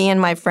 given me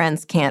and my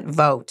friends can't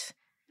vote?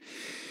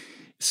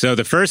 So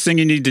the first thing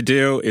you need to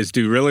do is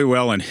do really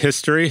well in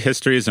history.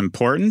 History is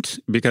important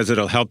because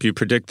it'll help you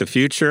predict the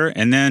future.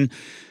 And then,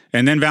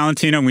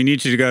 Valentino, we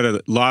need you to go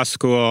to law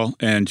school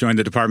and join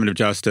the Department of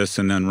Justice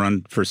and then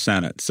run for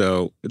Senate.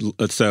 So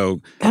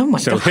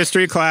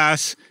history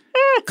class,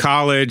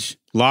 college,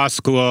 law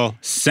school,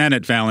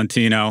 Senate,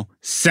 Valentino.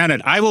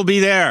 Senate. I will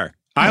be there.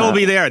 I will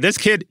be there. This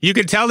kid, you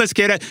can tell this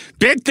kid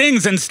big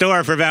things in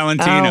store for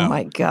Valentino. Oh,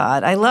 my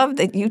God. I love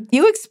that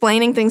you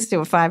explaining things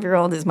to a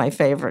 5-year-old is my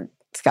favorite,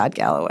 Scott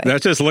Galloway.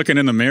 That's just looking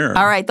in the mirror.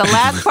 All right. The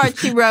last part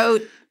she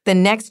wrote, the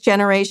next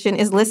generation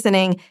is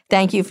listening.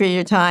 Thank you for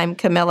your time,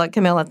 Camilla.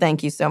 Camilla,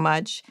 thank you so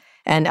much.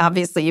 And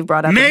obviously you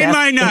brought up Made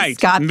my night.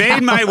 Scott Made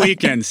Galloway. my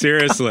weekend,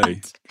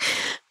 seriously.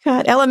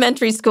 God,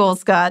 elementary school,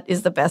 Scott,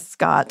 is the best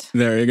Scott.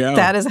 There you go.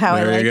 That is how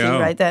I like you,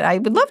 right? That I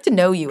would love to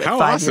know you at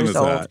 5 years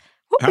old. That?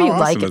 What were you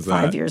like at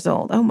 5 years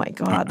old? Oh, my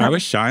God. I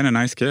was shy and a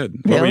nice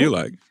kid. Really? What were you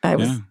like? I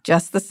was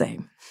just the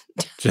same.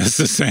 Just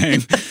the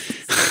same.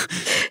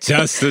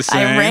 Just the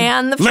same. I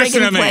ran the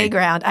friggin'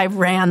 playground.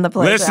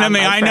 Listen to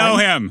me. I know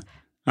him.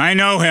 I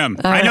know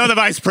the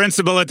vice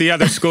principal at the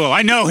other school.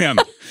 I know him.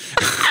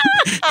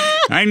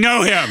 I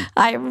know him.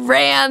 I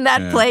ran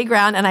that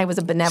playground, and I was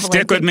a benevolent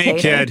Stick with dictator.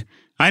 me, kid.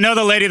 I know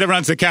the lady that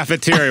runs the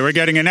cafeteria. We're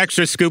getting an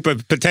extra scoop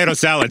of potato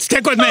salad.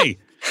 Stick with me.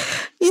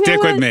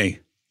 Stick with me.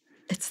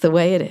 It's the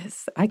way it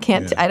is. I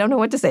can't. I don't know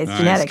what to say. It's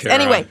genetics. Kara.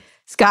 Anyway,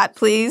 Scott,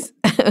 please.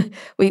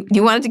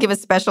 You wanted to give a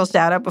special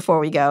shout out before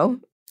we go.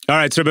 All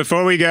right. So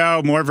before we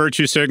go, more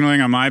virtue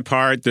signaling on my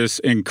part. This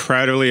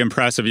incredibly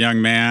impressive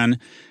young man,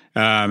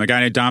 a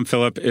guy named Dom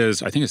Phillip I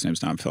think his name's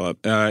Dom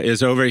Phillip,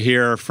 is over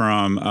here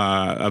from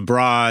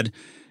abroad,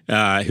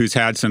 who's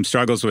had some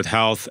struggles with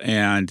health,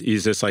 and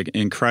he's just like he's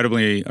an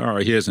incredibly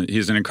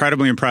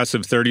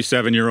impressive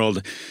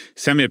 37-year-old,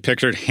 sent me a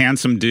picture,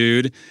 handsome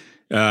dude.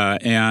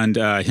 And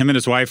him and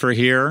his wife are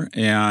here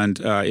and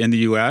in the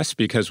U.S.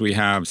 because we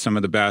have some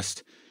of the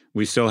best.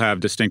 We still have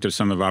distinctive,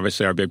 some of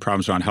obviously our big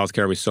problems around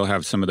healthcare. We still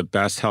have some of the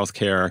best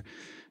healthcare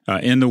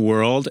in the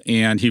world.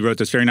 And he wrote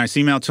this very nice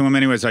email to him.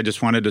 Anyways, I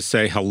just wanted to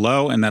say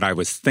hello and that I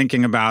was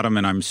thinking about him.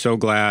 And I'm so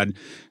glad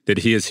that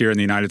he is here in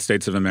the United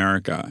States of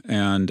America.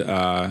 And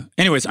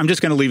anyways, I'm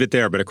just going to leave it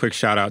there. But a quick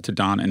shout out to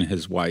Don and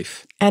his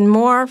wife. And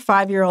more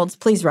 5-year-olds,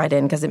 please write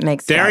in because it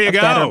makes Scott a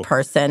better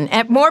person.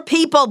 And more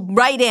people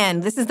write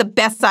in. This is the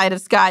best side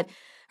of Scott.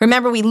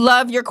 Remember, we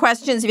love your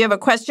questions. If you have a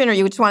question or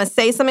you just want to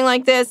say something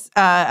like this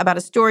about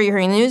a story you're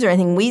hearing in the news or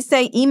anything we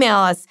say, email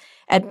us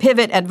at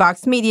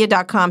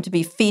pivot@voxmedia.com to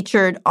be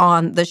featured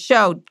on the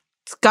show.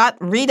 Scott,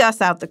 read us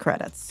out the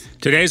credits.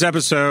 Today's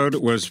episode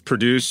was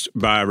produced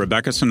by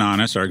Rebecca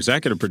Sananis. Our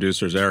executive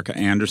producer is Erica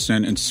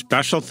Anderson. And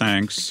special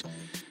thanks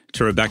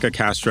to Rebecca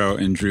Castro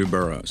and Drew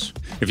Burrows.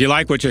 If you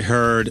like what you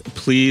heard,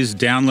 please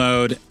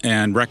download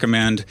and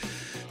recommend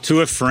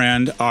to a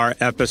friend our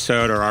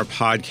episode or our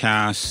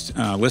podcast.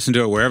 Listen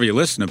to it wherever you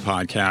listen to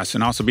podcasts.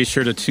 And also be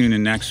sure to tune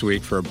in next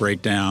week for a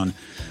breakdown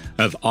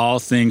of all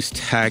things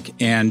tech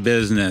and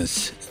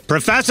business.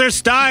 Professor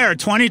Steyer,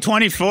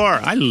 2024.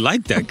 I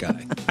like that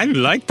guy. I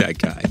like that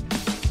guy.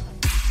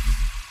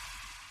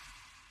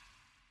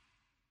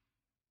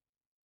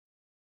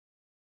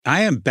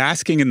 I am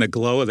basking in the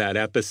glow of that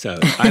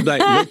episode. I'm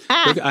like, look,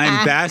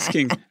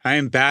 I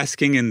am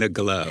basking in the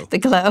glow. The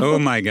glow. Oh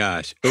my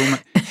gosh.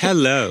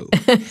 Hello.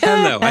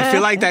 I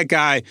feel like that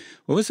guy.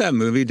 What was that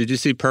movie? Did you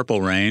see Purple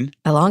Rain?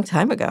 A long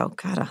time ago.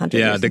 God, 100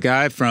 years. Yeah, the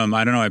guy from,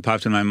 I don't know, it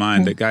popped in my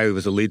mind. The guy who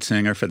was a lead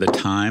singer for The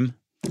Time.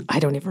 I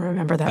don't even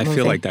remember that movie. I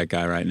feel like that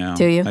guy right now.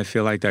 Do you? I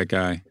feel like that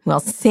guy. Well,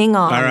 sing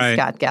on, All right.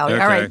 Scott Gallagher.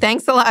 Okay. All right,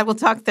 thanks a lot. We'll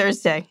talk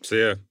Thursday.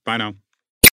 See ya. Bye now.